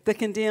 the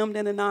condemned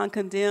and the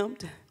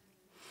non-condemned.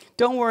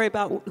 Don't worry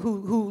about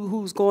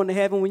who's going to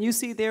heaven. When you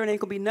see there, it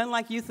ain't going to be nothing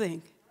like you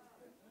think.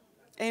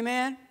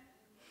 Amen?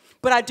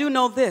 But I do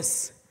know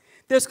this.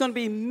 There's going to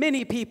be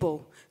many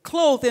people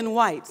clothed in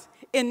white,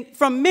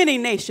 from many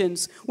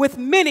nations, with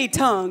many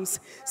tongues,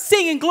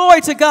 singing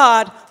glory to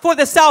God for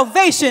the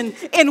salvation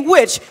in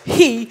which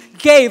he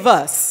gave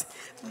us.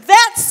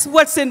 That's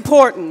what's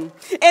important.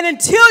 And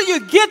until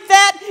you get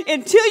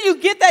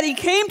that he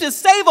came to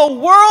save a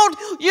world,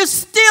 you're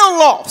still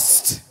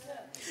lost.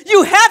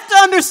 You have to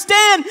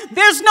understand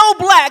there's no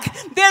black,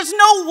 there's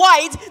no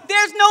white,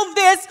 there's no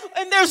this,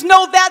 and there's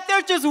no that.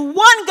 There's just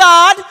one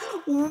God,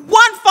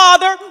 one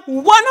Father,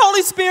 one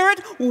Holy Spirit,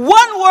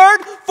 one word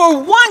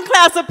for one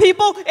class of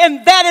people,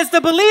 and that is the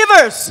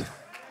believers.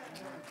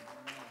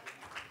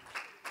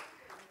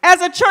 As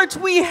a church,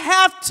 we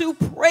have to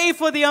pray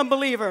for the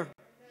unbeliever.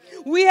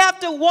 We have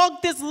to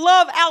walk this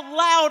love out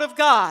loud of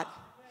God.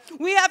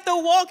 We have to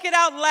walk it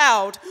out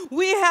loud.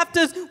 We have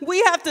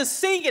to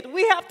sing it.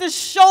 We have to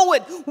show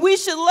it. We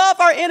should love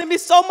our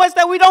enemies so much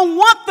that we don't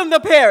want them to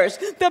perish.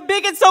 The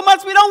bigot so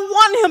much we don't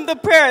want him to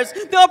perish.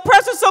 The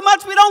oppressor so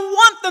much we don't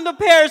want them to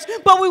perish,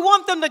 but we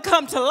want them to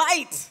come to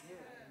light.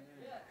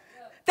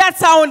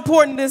 That's how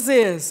important this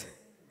is.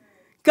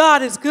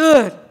 God is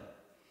good.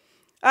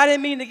 I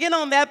didn't mean to get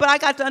on that, but I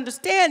got to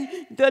understand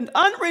the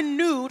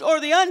unrenewed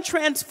or the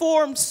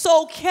untransformed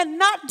soul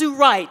cannot do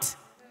right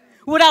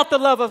without the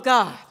love of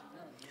God.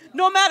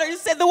 No matter, you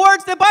said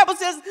the Bible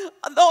says,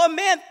 though a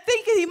man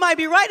thinketh he might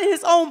be right in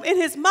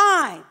his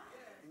mind,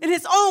 in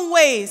his own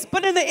ways,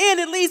 but in the end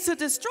it leads to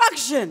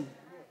destruction.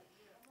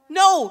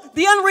 No,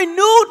 the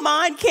unrenewed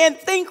mind can't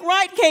think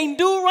right, can't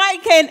do right,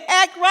 can't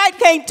act right,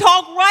 can't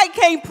talk right,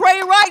 can't pray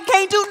right,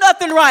 can't do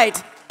nothing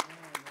right.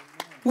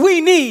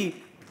 We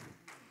need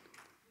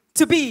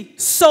to be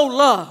so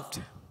loved.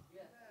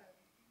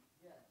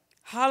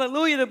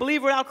 Hallelujah. The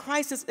believer without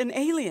Christ is an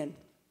alien,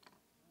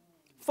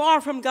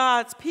 far from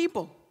God's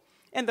people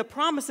and the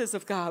promises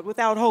of God,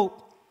 without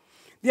hope.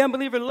 The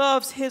unbeliever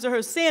loves his or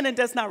her sin and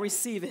does not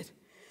receive it.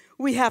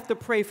 We have to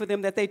pray for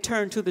them that they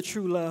turn to the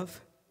true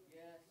love.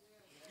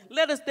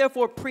 Let us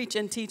therefore preach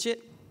and teach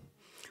it.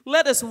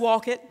 Let us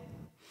walk it,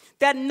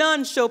 that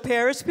none shall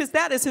perish, because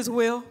that is his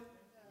will.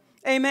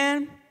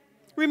 Amen.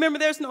 Remember,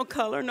 there's no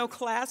color, no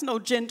class, no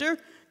gender.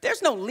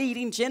 There's no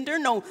leading gender,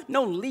 no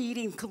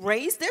leading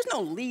race. There's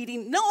no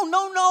leading,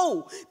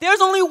 no.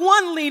 There's only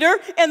one leader,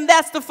 and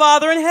that's the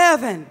Father in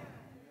heaven.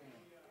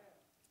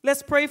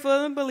 Let's pray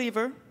for the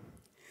believer.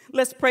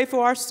 Let's pray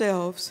for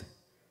ourselves.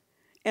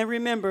 And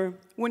remember,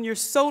 when you're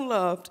so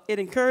loved, it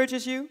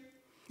encourages you,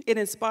 it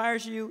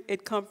inspires you,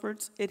 it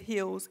comforts, it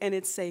heals, and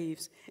it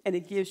saves, and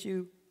it gives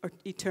you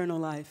eternal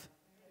life.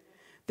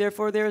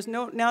 Therefore, there is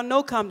now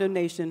no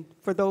condemnation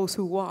for those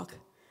who walk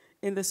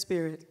in the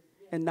Spirit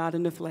and not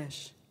in the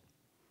flesh.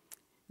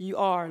 You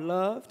are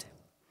loved,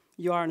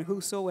 you are in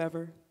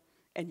whosoever,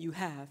 and you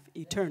have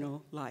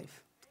eternal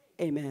life.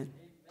 Amen.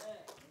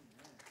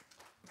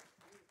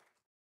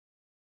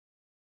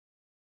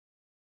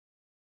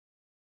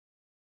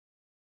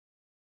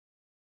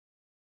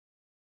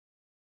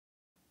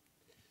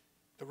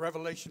 The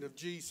revelation of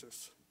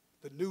Jesus,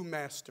 the new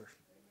master.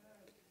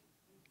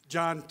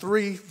 John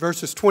 3,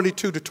 verses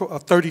 22 to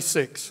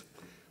 36.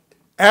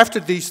 After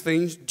these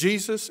things,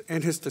 Jesus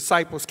and his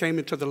disciples came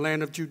into the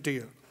land of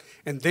Judea,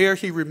 and there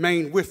he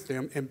remained with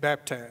them and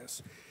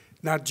baptized.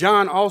 Now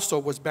John also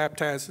was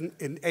baptized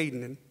in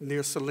Aenon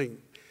near Salim,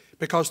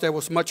 because there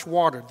was much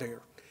water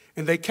there.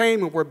 And they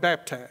came and were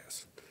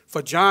baptized,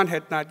 for John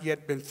had not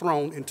yet been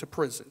thrown into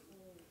prison.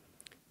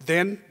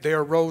 Then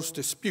there arose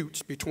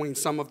disputes between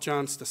some of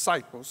John's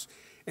disciples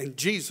and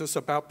Jesus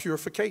about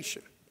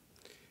purification.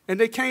 And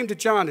they came to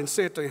John and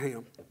said to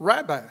him,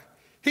 Rabbi,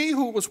 he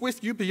who was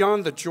with you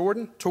beyond the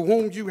Jordan, to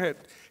whom you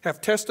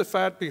have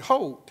testified,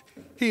 behold,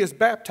 he is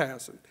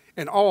baptizing,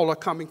 and all are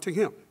coming to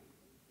him.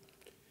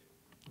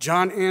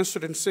 John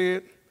answered and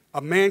said,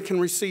 a man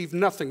can receive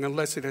nothing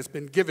unless it has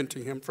been given to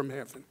him from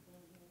heaven.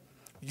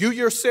 You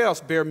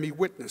yourselves bear me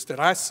witness that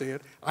I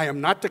said, I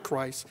am not the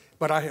Christ,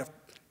 but I have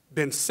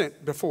been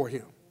sent before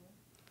him.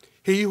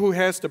 He who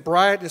has the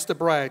bride is the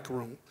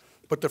bridegroom,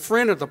 but the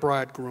friend of the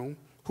bridegroom,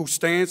 who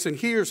stands and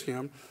hears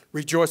him,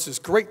 rejoices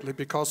greatly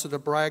because of the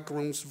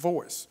bridegroom's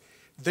voice.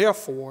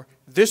 Therefore,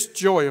 this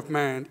joy of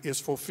mine is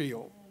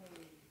fulfilled.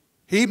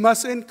 He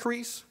must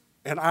increase,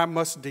 and I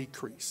must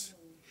decrease.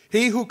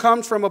 He who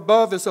comes from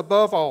above is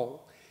above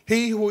all.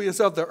 He who is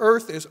of the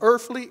earth is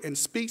earthly and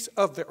speaks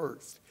of the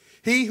earth.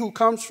 He who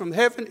comes from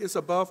heaven is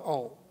above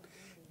all.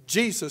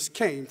 Jesus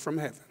came from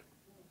heaven.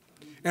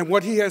 And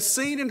what he has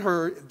seen and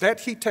heard,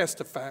 that he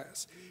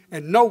testifies,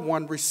 and no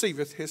one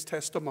receiveth his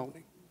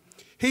testimony.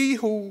 He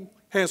who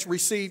has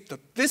received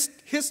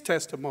his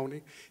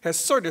testimony has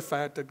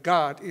certified that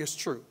God is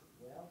true.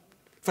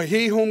 For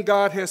he whom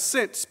God has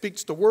sent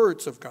speaks the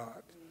words of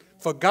God.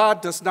 For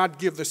God does not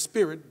give the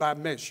Spirit by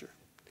measure.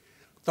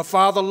 The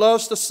Father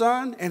loves the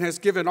Son and has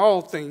given all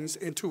things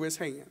into his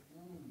hand.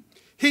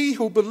 He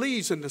who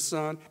believes in the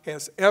Son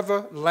has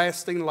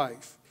everlasting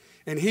life.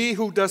 And he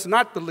who does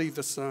not believe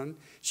the Son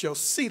shall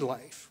see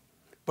life,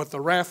 but the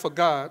wrath of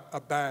God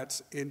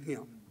abides in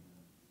him.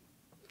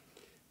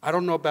 I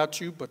don't know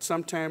about you, but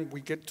sometimes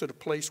we get to the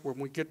place where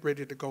we get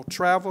ready to go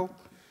travel.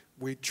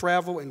 We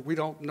travel and we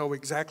don't know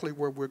exactly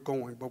where we're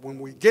going. But when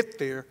we get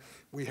there,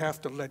 we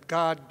have to let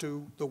God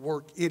do the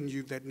work in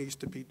you that needs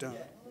to be done.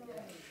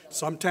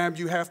 Sometimes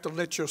you have to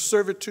let your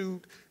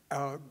servitude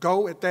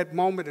go at that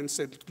moment and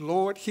say,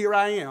 Lord, here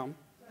I am,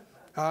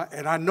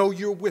 and I know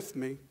you're with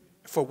me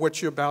for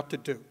what you're about to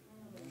do.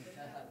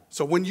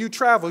 So when you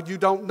travel, you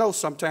don't know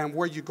sometimes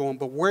where you're going,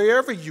 but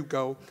wherever you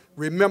go,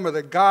 remember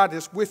that God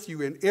is with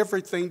you in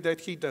everything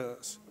that he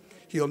does.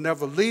 He'll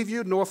never leave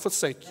you nor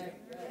forsake you.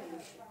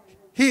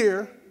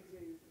 Here,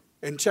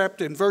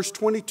 in verse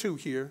 22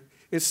 here,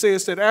 it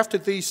says that after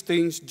these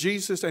things,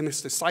 Jesus and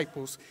his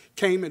disciples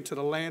came into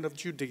the land of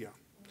Judea,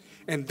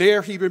 and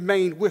there he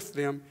remained with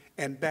them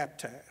and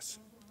baptized.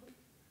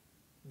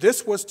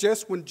 This was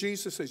just when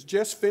Jesus has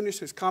just finished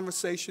his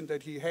conversation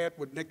that he had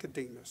with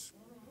Nicodemus.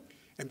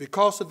 And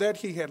because of that,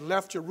 he had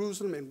left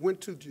Jerusalem and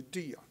went to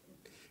Judea.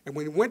 And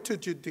when he went to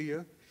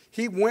Judea,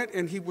 he went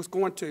and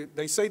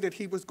they say that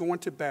he was going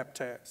to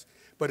baptize.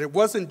 But it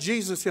wasn't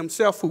Jesus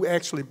himself who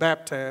actually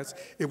baptized.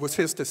 It was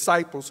his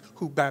disciples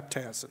who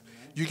baptized him.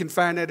 You can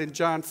find that in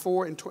John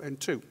 4 and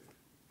 2.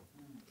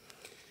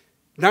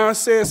 Now it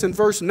says in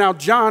verse, now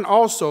John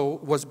also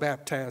was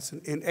baptized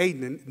in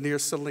Aenon near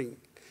Salim,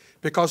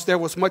 because there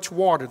was much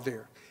water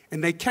there.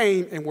 And they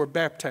came and were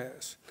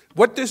baptized.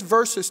 What this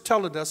verse is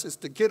telling us is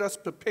to get us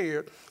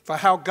prepared for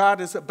how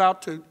God is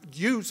about to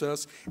use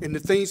us in the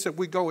things that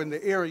we go, in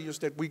the areas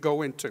that we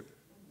go into.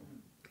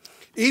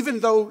 Even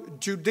though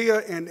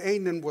Judea and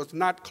Aenon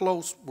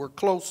were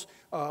close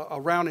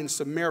around in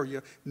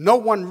Samaria, no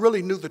one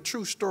really knew the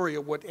true story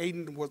of what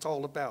Aenon was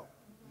all about.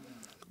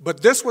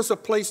 But this was a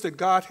place that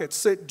God had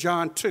sent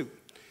John to.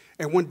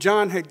 And when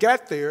John had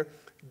got there,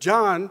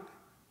 John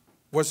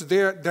was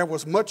there. There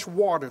was much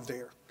water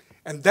there.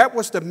 And that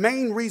was the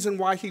main reason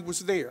why he was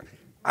there.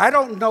 I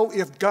don't know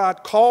if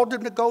God called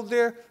him to go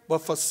there, but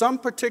for some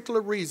particular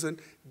reason,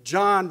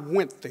 John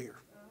went there.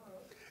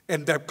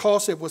 And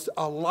because it was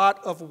a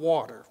lot of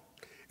water.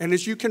 And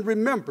as you can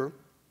remember,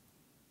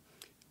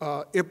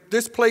 if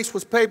this place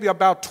was maybe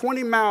about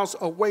 20 miles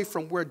away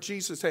from where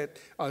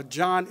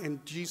John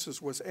and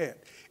Jesus was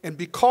at. And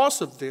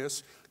because of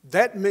this,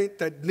 that meant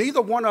that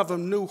neither one of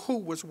them knew who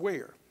was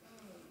where.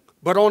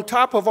 But on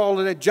top of all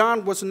of that,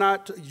 John was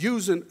not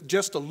using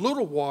just a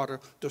little water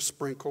to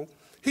sprinkle.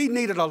 He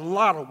needed a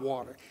lot of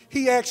water.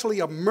 He actually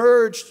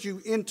immersed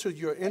you into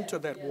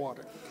that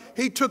water.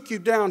 He took you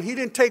down. He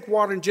didn't take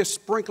water and just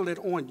sprinkle it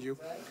on you.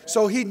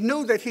 So he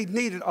knew that he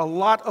needed a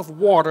lot of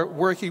water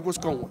where he was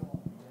going.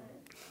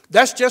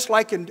 That's just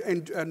like in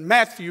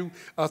Matthew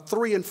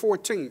 3 and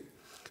 14.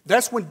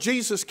 That's when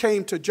Jesus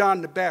came to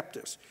John the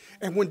Baptist.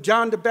 And when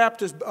John the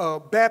Baptist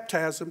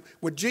baptized him,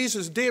 what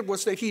Jesus did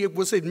was that he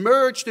was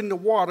immersed in the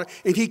water,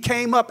 and he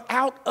came up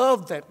out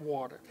of that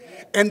water.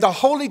 And the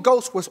Holy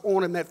Ghost was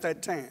on him at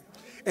that time.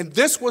 And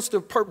this was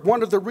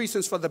one of the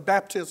reasons for the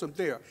baptism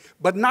there.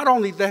 But not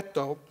only that,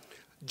 though,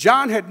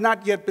 John had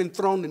not yet been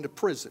thrown into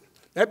prison.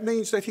 That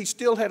means that he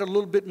still had a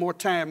little bit more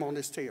time on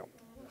his tail.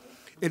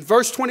 In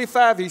verse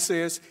 25, he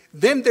says,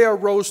 "Then there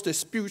arose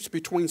disputes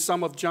between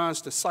some of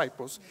John's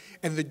disciples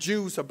and the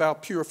Jews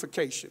about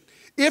purification."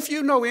 If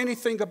you know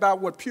anything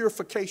about what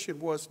purification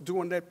was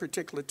during that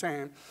particular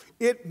time,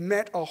 it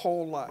meant a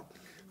whole lot.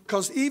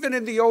 Because even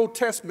in the Old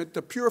Testament,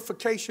 the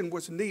purification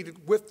was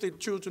needed with the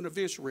children of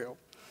Israel.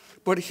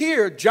 But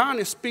here, John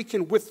is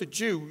speaking with the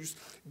Jews,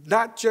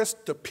 not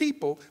just the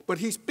people, but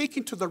he's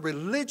speaking to the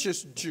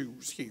religious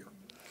Jews here.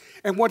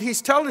 And what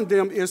he's telling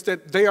them is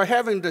that they are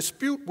having a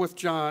dispute with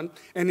John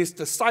and his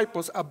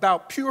disciples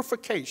about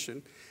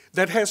purification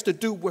that has to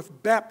do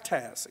with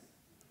baptizing.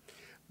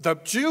 The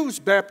Jews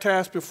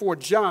baptized before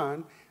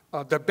John,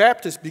 the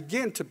Baptists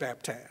began to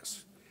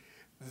baptize.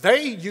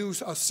 They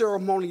used a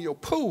ceremonial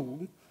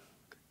pool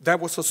that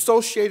was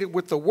associated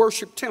with the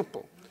worship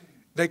temple.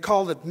 They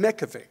called it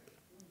mikveh.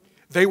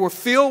 They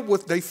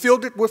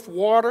filled it with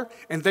water,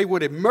 and they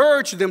would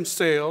immerse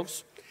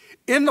themselves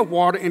in the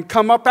water and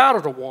come up out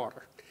of the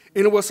water.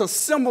 And it was a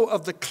symbol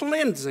of the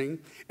cleansing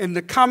and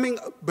the coming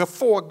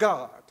before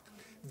God.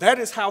 That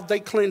is how they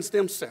cleansed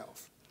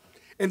themselves.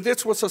 And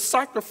this was a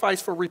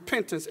sacrifice for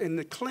repentance and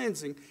the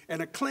cleansing and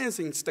a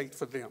cleansing state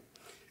for them.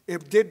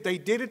 They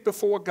did it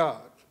before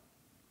God.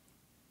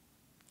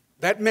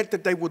 That meant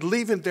that they were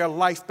leaving their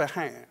life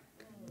behind.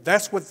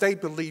 That's what they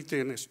believed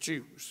in as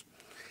Jews.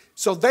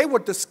 So they were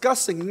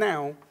discussing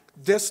now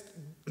this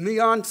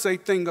nuance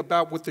thing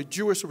with the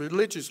Jewish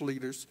religious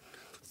leaders,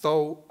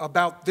 though,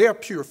 about their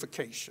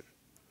purification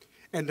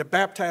and the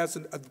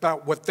baptizing,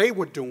 about what they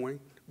were doing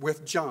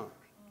with John.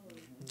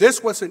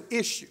 This was an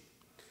issue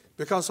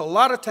because a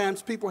lot of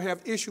times people have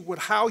issue with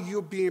how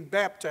you're being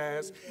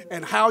baptized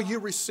and how you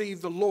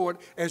receive the Lord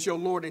as your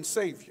Lord and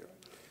Savior.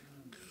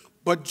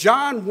 But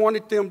John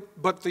wanted them,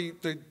 but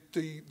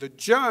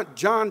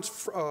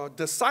John's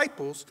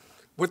disciples,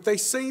 what they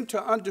seemed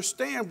to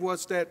understand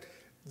was that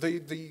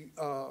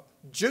the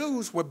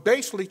Jews were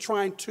basically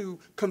trying to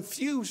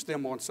confuse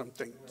them on some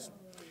things.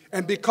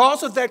 And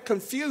because of that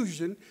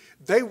confusion,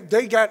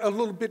 they got a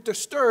little bit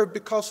disturbed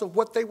because of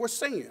what they were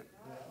saying.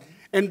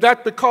 And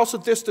that because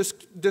of this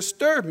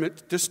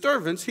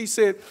disturbance, he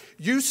said,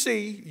 you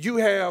see, you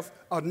have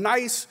a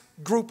nice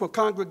group of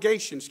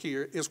congregations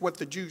here, is what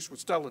the Jews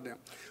was telling them.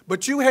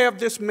 But you have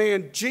this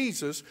man,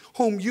 Jesus,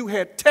 whom you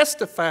had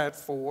testified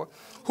for,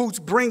 who's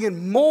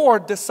bringing more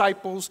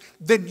disciples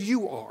than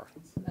you are.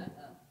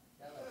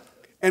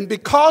 And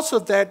because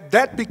of that,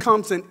 that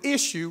becomes an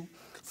issue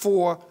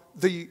for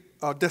the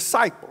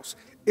disciples.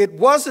 It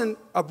wasn't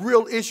a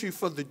real issue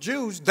for the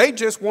Jews. They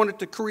just wanted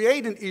to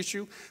create an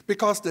issue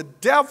because the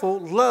devil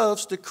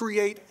loves to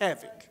create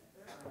havoc.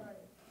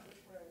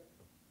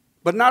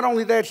 But not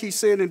only that, he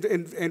said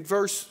in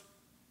verse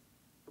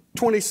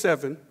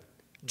 27,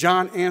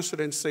 John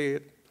answered and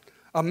said,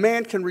 "A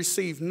man can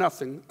receive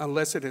nothing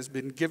unless it has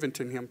been given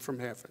to him from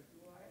heaven."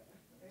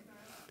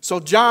 So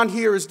John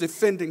here is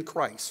defending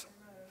Christ.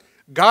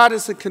 God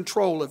is in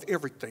control of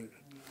everything.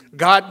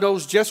 God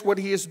knows just what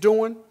he is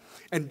doing.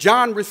 And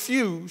John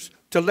refused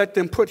to let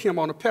them put him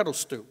on a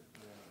pedestal.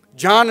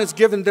 John has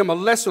given them a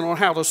lesson on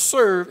how to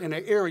serve in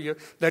an area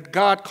that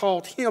God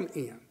called him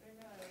in.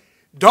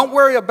 Don't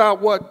worry about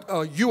what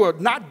you are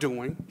not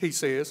doing, he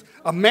says.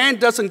 A man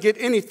doesn't get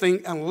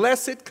anything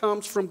unless it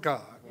comes from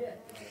God.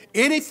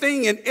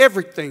 Anything and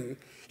everything,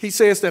 he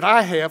says, that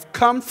I have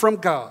come from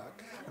God.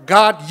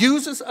 God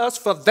uses us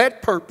for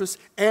that purpose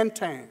and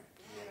time.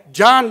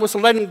 John was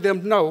letting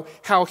them know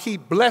how he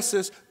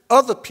blesses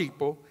other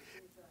people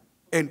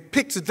and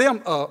picks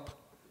them up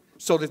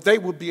so that they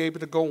will be able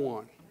to go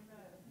on.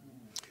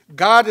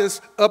 God it's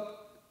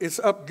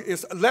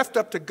left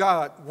up to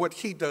God what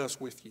he does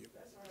with you.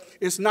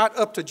 It's not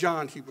up to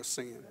John, he was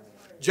saying.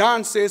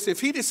 John says if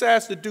he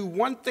decides to do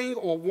one thing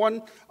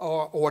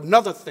or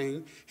another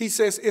thing, he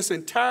says it's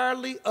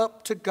entirely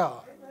up to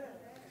God.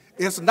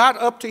 It's not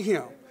up to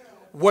him.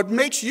 What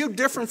makes you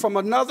different from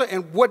another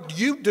and what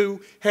you do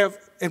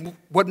and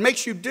what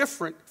makes you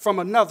different from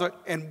another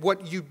and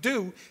what you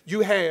do,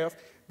 you have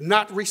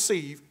not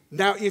received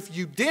Now, if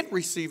you did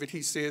receive it,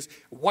 he says,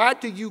 why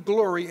do you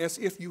glory as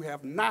if you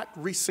have not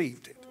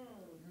received it?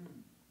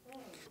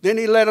 Then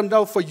he let them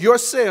know, for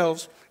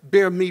yourselves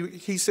bear me,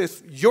 he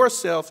says,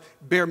 yourselves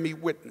bear me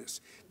witness,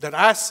 that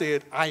I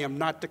said I am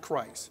not the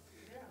Christ,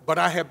 but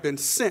I have been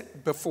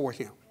sent before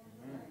him.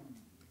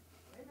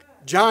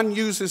 John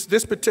uses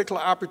this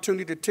particular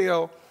opportunity to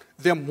tell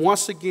them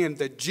once again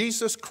that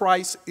Jesus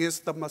Christ is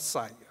the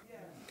Messiah.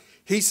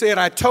 He said,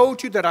 I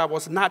told you that I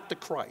was not the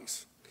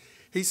Christ.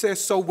 He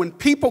says, so when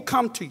people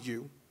come to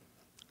you,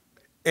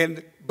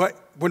 but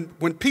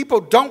when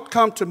people don't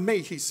come to me,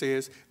 he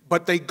says,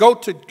 but they go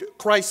to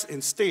Christ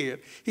instead,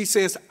 he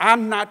says,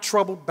 I'm not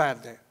troubled by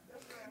that.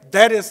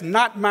 That is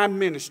not my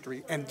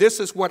ministry, and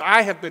this is what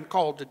I have been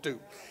called to do.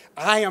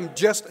 I am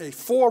just a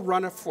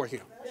forerunner for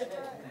him.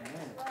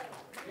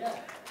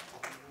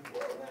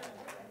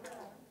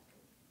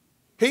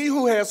 He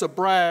who has a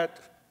bride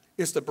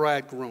is the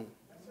bridegroom,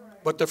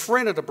 but the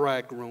friend of the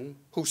bridegroom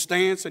who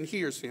stands and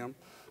hears him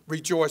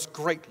rejoice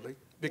greatly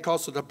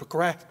because of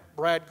the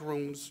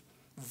bridegroom's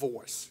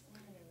voice.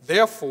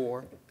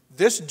 Therefore,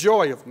 this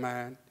joy of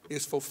mine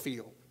is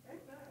fulfilled.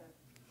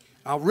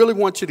 I really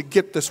want you to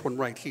get this one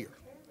right here.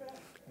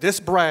 This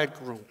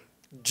bridegroom,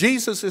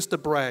 Jesus is the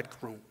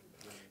bridegroom.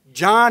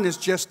 John is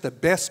just the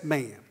best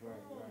man.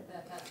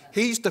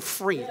 He's the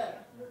friend.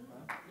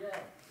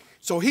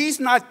 So he's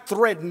not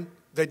threatened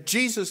that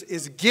Jesus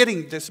is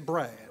getting this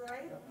bride.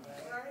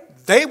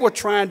 They were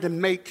trying to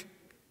make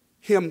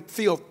him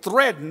feel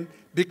threatened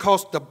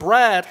because the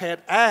bride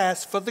had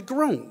asked for the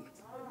groom.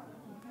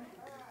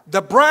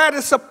 The bride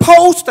is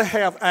supposed to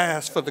have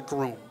asked for the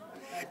groom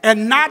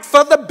and not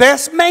for the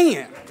best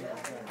man.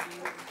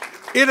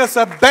 It is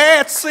a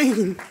bad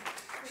scene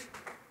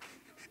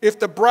if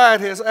the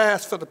bride has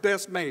asked for the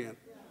best man.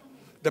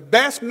 The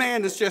best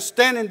man is just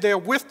standing there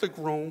with the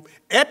groom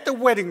at the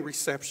wedding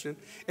reception,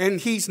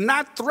 and he's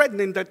not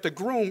threatening that the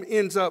groom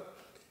ends up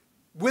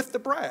with the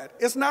bride.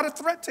 It's not a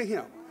threat to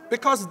him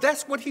because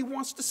that's what he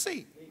wants to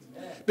see.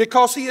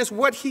 Because he is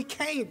what he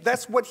came,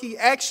 that's what he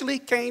actually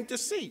came to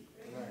see.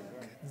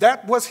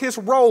 That was his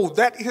role.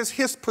 That is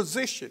his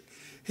position.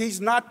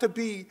 He's not to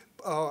be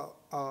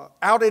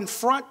out in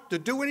front to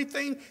do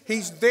anything.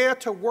 He's there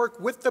to work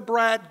with the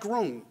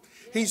bridegroom.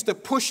 He's to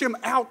push him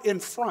out in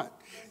front.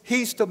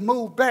 He's to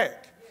move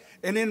back.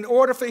 And in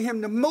order for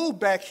him to move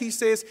back, he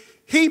says,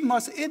 he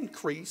must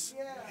increase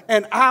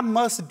and I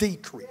must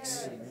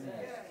decrease.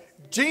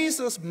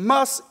 Jesus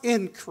must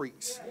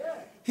increase.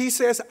 He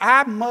says,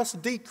 I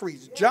must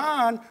decrease.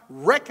 John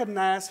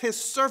recognized his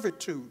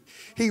servitude.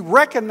 He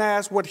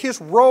recognized what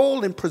his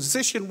role and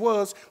position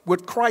was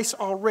with Christ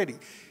already.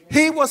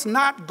 He was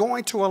not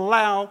going to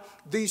allow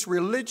these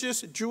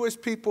religious Jewish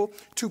people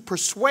to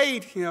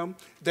persuade him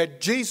that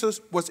Jesus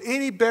was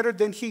any better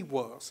than he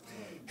was.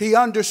 He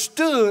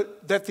understood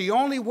that the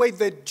only way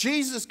that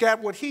Jesus got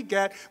what he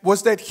got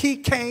was that he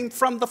came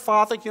from the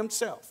Father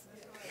himself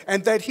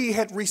and that he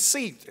had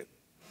received it.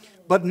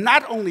 But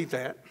not only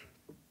that,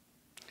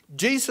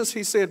 Jesus,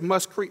 he said,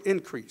 must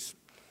increase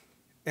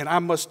and I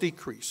must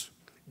decrease.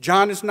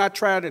 John is not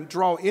trying to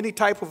draw any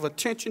type of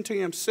attention to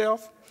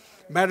himself.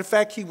 Matter of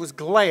fact, he was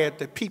glad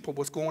that people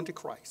was going to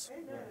Christ.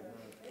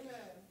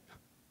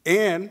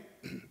 And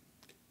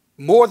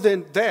more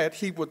than that,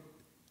 he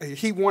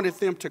wanted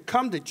them to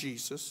come to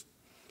Jesus,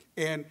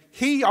 and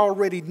he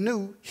already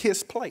knew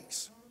his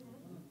place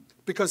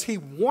because he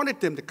wanted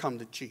them to come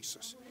to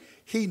Jesus.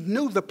 He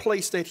knew the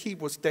place that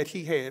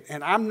he had,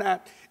 and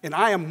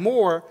I am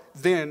more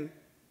than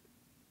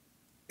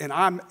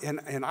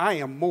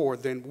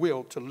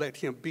will to let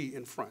him be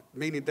in front,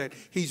 meaning that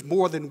he's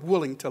more than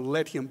willing to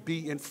let him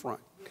be in front.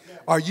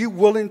 Are you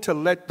willing to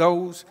let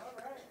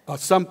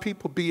some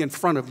people be in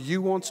front of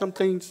you on some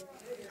things?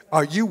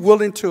 Are you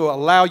willing to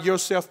allow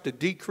yourself to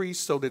decrease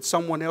so that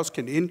someone else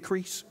can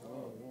increase?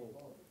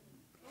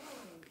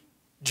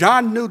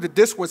 John knew that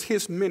this was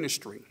his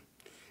ministry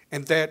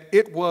and that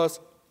it was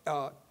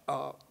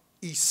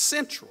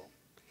essential.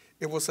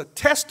 It was a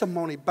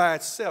testimony by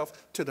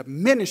itself to the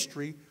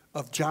ministry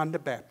of John the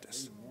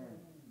Baptist.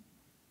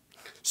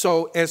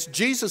 So as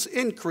Jesus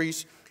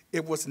increased,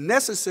 it was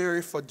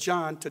necessary for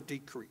John to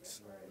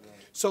decrease.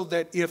 So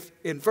that if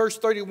in verse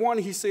 31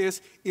 he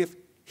says, if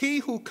he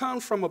who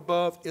comes from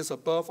above is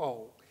above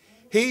all,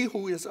 he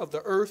who is of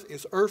the earth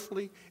is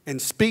earthly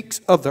and speaks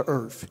of the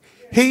earth.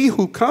 He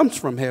who comes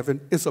from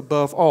heaven is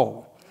above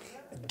all.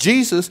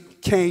 Jesus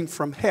came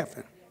from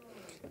heaven.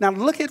 Now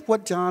look at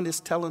what John is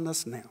telling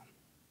us now.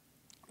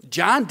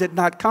 John did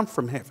not come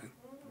from heaven.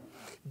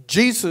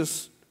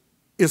 Jesus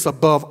is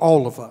above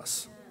all of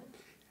us.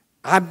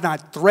 I'm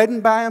not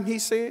threatened by him, he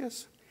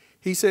says.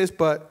 He says,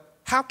 but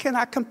how can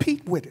I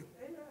compete with him?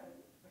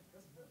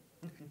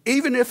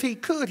 Even if he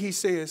could, he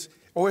says,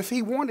 or if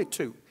he wanted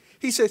to.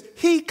 He says,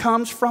 he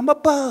comes from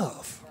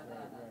above.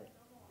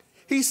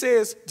 He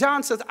says,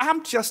 John says,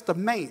 I'm just a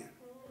man,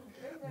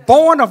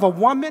 born of a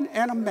woman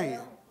and a man.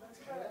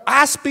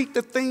 I speak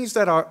the things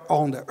that are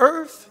on the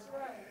earth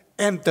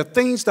and the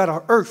things that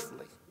are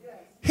earthly.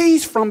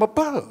 He's from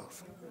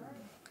above.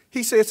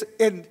 He says,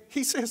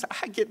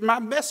 I get my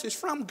message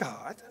from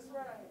God.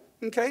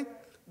 Okay?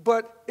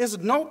 But it's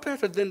no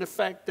better than the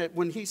fact that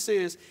when he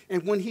says,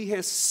 and when he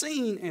has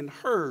seen and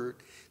heard,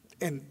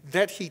 and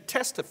that he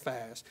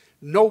testifies,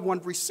 no one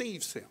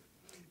receives him.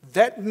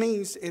 That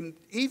means,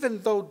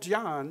 even though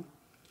John,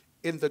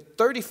 in the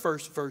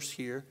 31st verse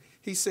here,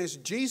 he says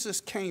Jesus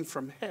came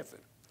from heaven.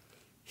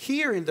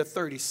 Here in the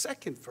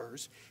 32nd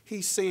verse,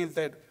 he's saying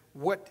that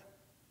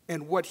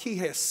what he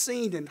has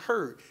seen and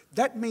heard.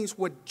 That means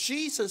what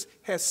Jesus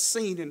has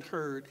seen and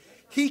heard,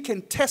 he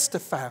can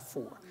testify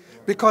for,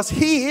 because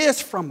he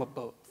is from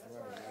above.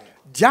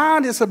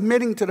 John is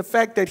admitting to the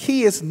fact that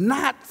he is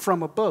not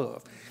from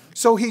above.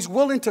 So he's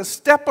willing to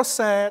step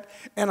aside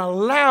and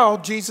allow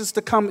Jesus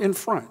to come in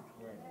front.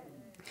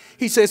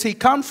 He says he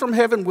comes from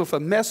heaven with a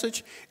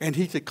message, and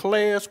he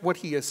declares what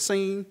he has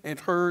seen and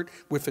heard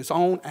with his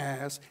own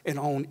eyes and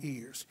own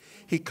ears.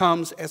 He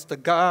comes as the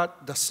God,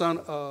 the Son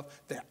of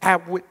the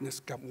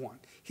eyewitness one.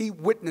 He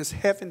witnessed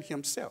heaven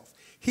himself.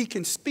 He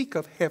can speak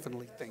of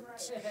heavenly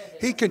things.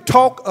 He can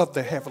talk of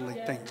the heavenly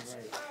things.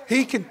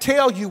 He can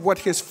tell you what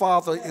his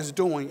Father is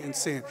doing and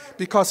saying,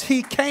 because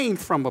he came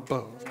from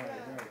above.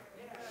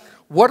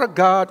 What a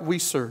God we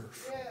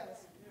serve.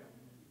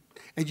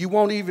 And you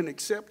won't even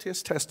accept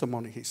his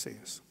testimony, he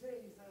says.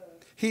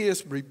 He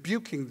is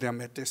rebuking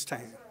them at this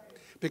time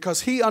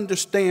because he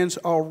understands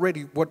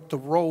already what the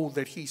role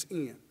that he's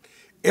in.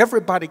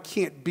 Everybody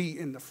can't be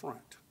in the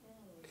front.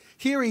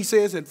 Here he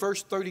says in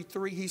verse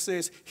 33, he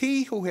says,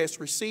 he who has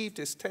received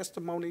his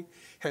testimony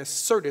has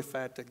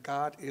certified that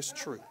God is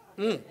true.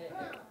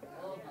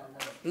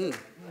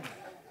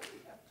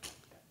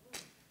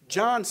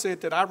 John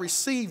said that I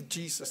received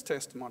Jesus'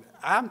 testimony.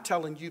 I'm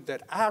telling you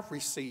that I've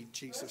received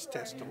Jesus'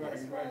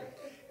 testimony.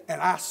 And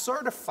I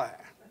certify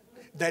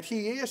that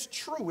he is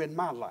true in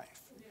my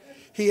life.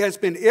 He has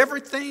been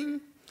everything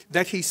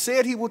that he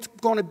said he was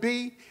going to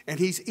be, and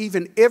he's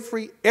even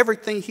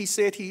everything he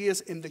said he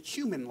is in the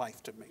human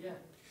life to me.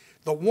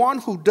 The one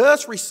who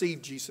does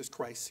receive Jesus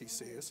Christ, he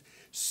says,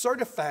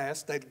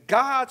 certifies that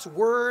God's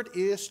word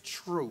is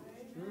true.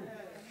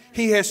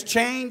 He has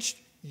changed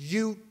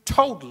you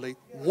totally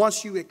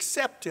once you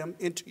accept him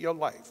into your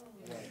life.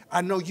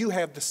 I know you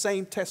have the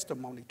same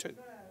testimony too.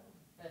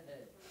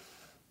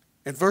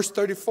 In verse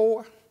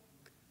 34,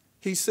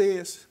 he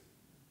says,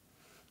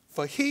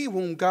 for he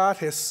whom God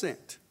has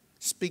sent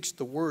speaks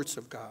the words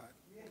of God.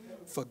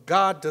 For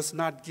God does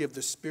not give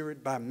the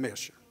Spirit by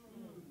measure.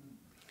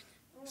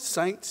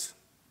 Saints,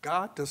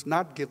 God does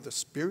not give the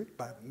Spirit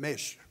by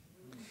measure.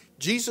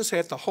 Jesus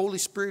had the Holy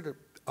Spirit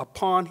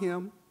upon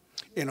him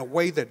in a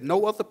way that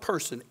no other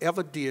person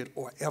ever did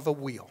or ever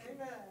will.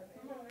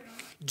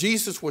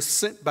 Jesus was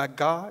sent by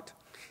God.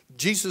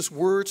 Jesus'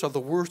 words are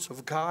the words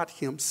of God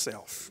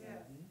himself.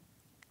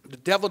 The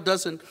devil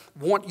doesn't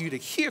want you to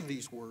hear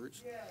these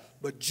words,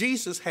 but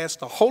Jesus has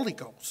the Holy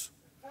Ghost,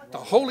 the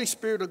Holy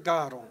Spirit of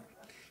God on him.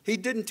 He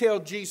didn't tell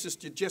Jesus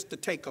to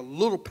take a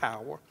little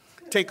power,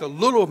 take a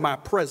little of my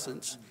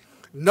presence.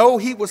 No,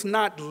 he was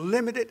not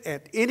limited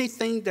at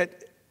anything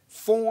that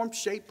form,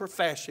 shape, or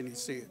fashion, he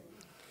said.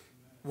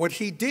 What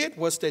he did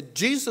was that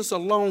Jesus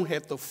alone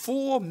had the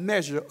full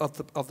measure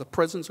of the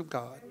presence of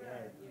God.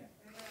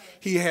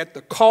 He had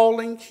the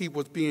calling. He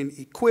was being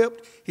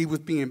equipped. He was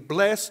being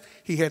blessed.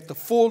 He had the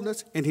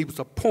fullness, and he was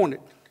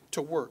appointed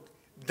to work.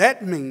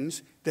 That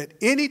means that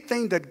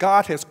anything that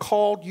God has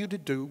called you to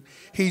do,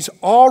 he's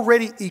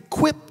already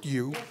equipped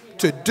you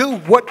to do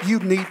what you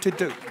need to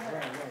do.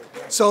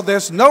 So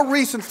there's no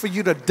reason for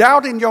you to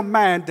doubt in your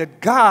mind that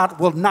God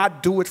will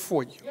not do it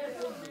for you.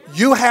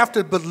 You have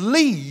to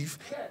believe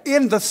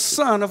in the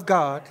Son of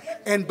God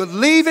and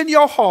believe in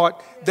your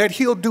heart that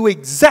he'll do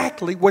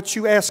exactly what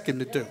you ask him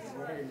to do.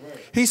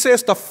 He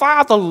says the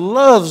Father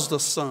loves the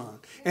Son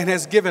and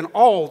has given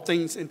all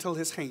things into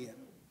his hand.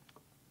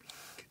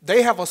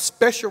 They have a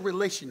special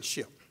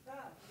relationship.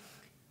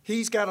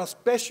 He's got a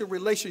special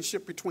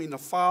relationship between the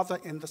Father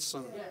and the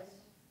Son.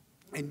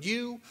 And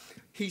you,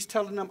 he's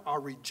telling them, are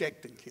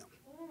rejecting him.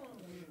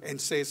 And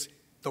says,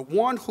 the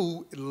one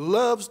who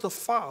loves the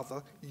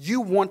Father,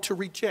 you want to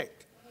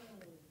reject.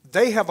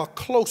 They have a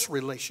close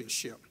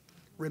relationship.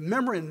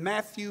 Remember in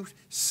Matthew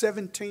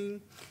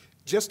 17,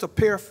 just to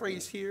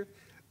paraphrase here,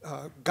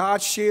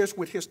 God shares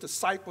with his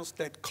disciples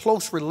that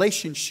close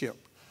relationship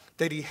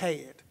that he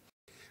had.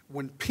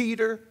 When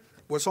Peter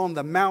was on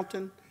the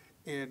mountain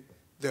and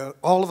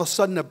all of a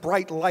sudden a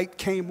bright light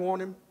came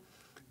on him,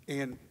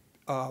 and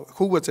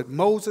who was it?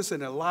 Moses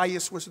and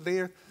Elias was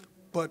there.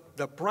 But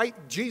the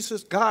bright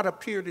Jesus, God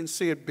appeared and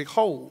said,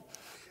 behold,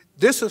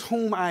 this is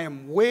whom I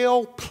am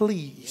well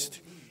pleased.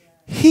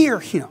 Hear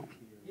him.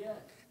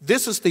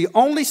 This is the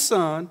only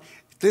Son.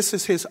 This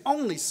is his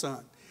only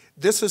Son.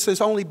 This is his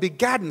only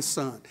begotten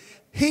Son.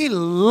 He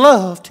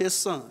loved his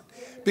Son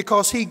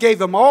because he gave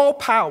him all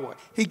power.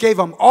 He gave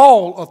him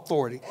all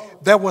authority.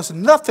 There was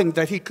nothing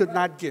that he could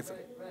not give him.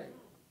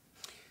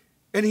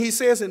 And he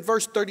says in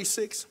verse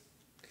 36,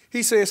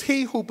 he says,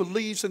 he who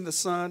believes in the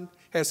Son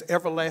has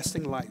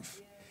everlasting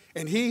life.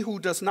 And he who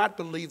does not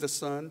believe the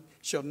Son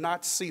shall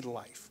not see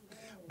life,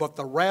 but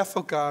the wrath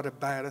of God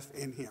abideth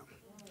in him.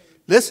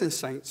 Listen,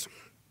 saints,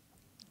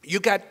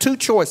 you got two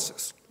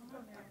choices.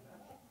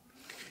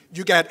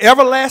 You got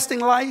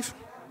everlasting life,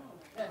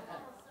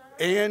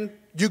 and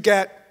you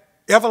got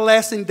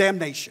everlasting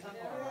damnation.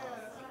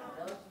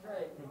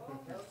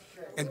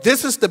 And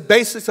this is the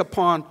basis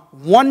upon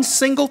one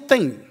single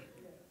thing.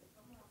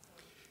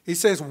 He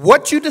says,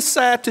 what you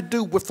decide to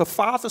do with the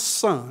Father's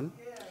Son,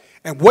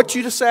 and what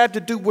you decide to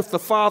do with the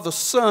Father's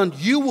Son,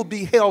 you will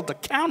be held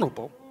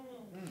accountable,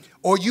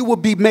 or you will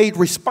be made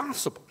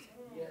responsible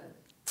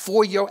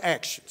for your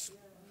actions.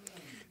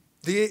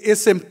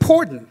 It's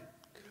important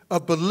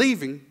of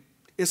believing.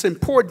 It's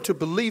important to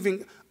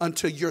believing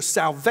unto your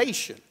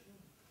salvation.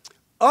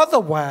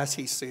 Otherwise,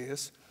 he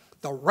says,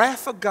 the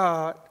wrath of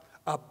God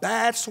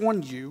abides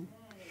on you,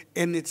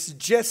 and it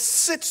just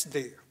sits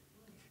there.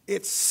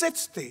 It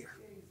sits there.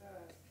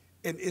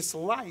 And it's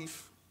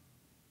life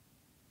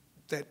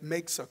that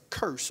makes a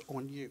curse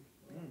on you.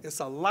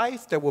 It's a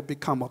life that will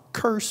become a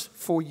curse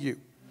for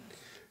you.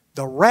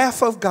 The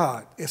wrath of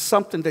God is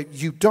something that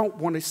you don't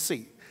want to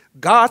see.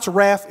 God's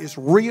wrath is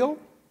real,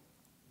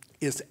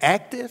 is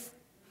active.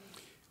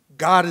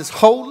 God is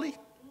holy.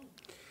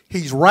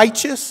 He's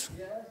righteous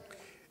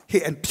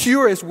and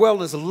pure as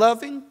well as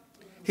loving.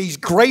 He's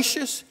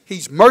gracious.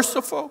 He's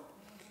merciful.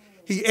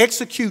 He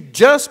executes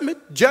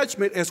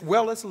judgment as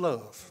well as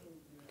love.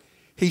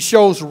 He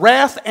shows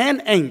wrath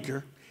and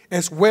anger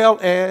as well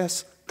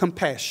as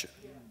compassion.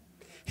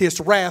 His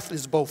wrath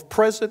is both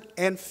present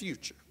and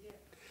future.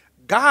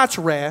 God's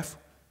wrath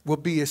will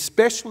be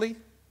especially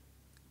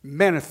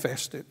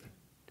manifested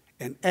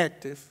and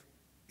active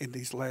in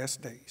these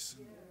last days.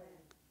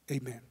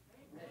 Amen.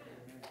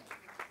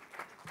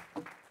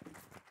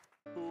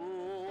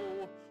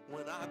 Oh,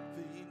 when I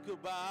think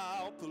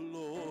about the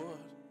Lord,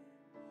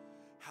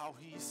 how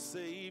he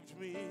saved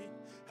me,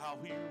 how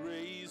he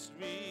raised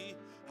me,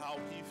 how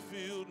he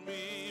filled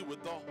me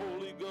with the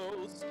Holy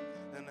Ghost,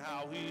 and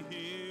how he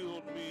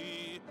healed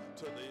me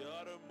to the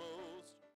uttermost.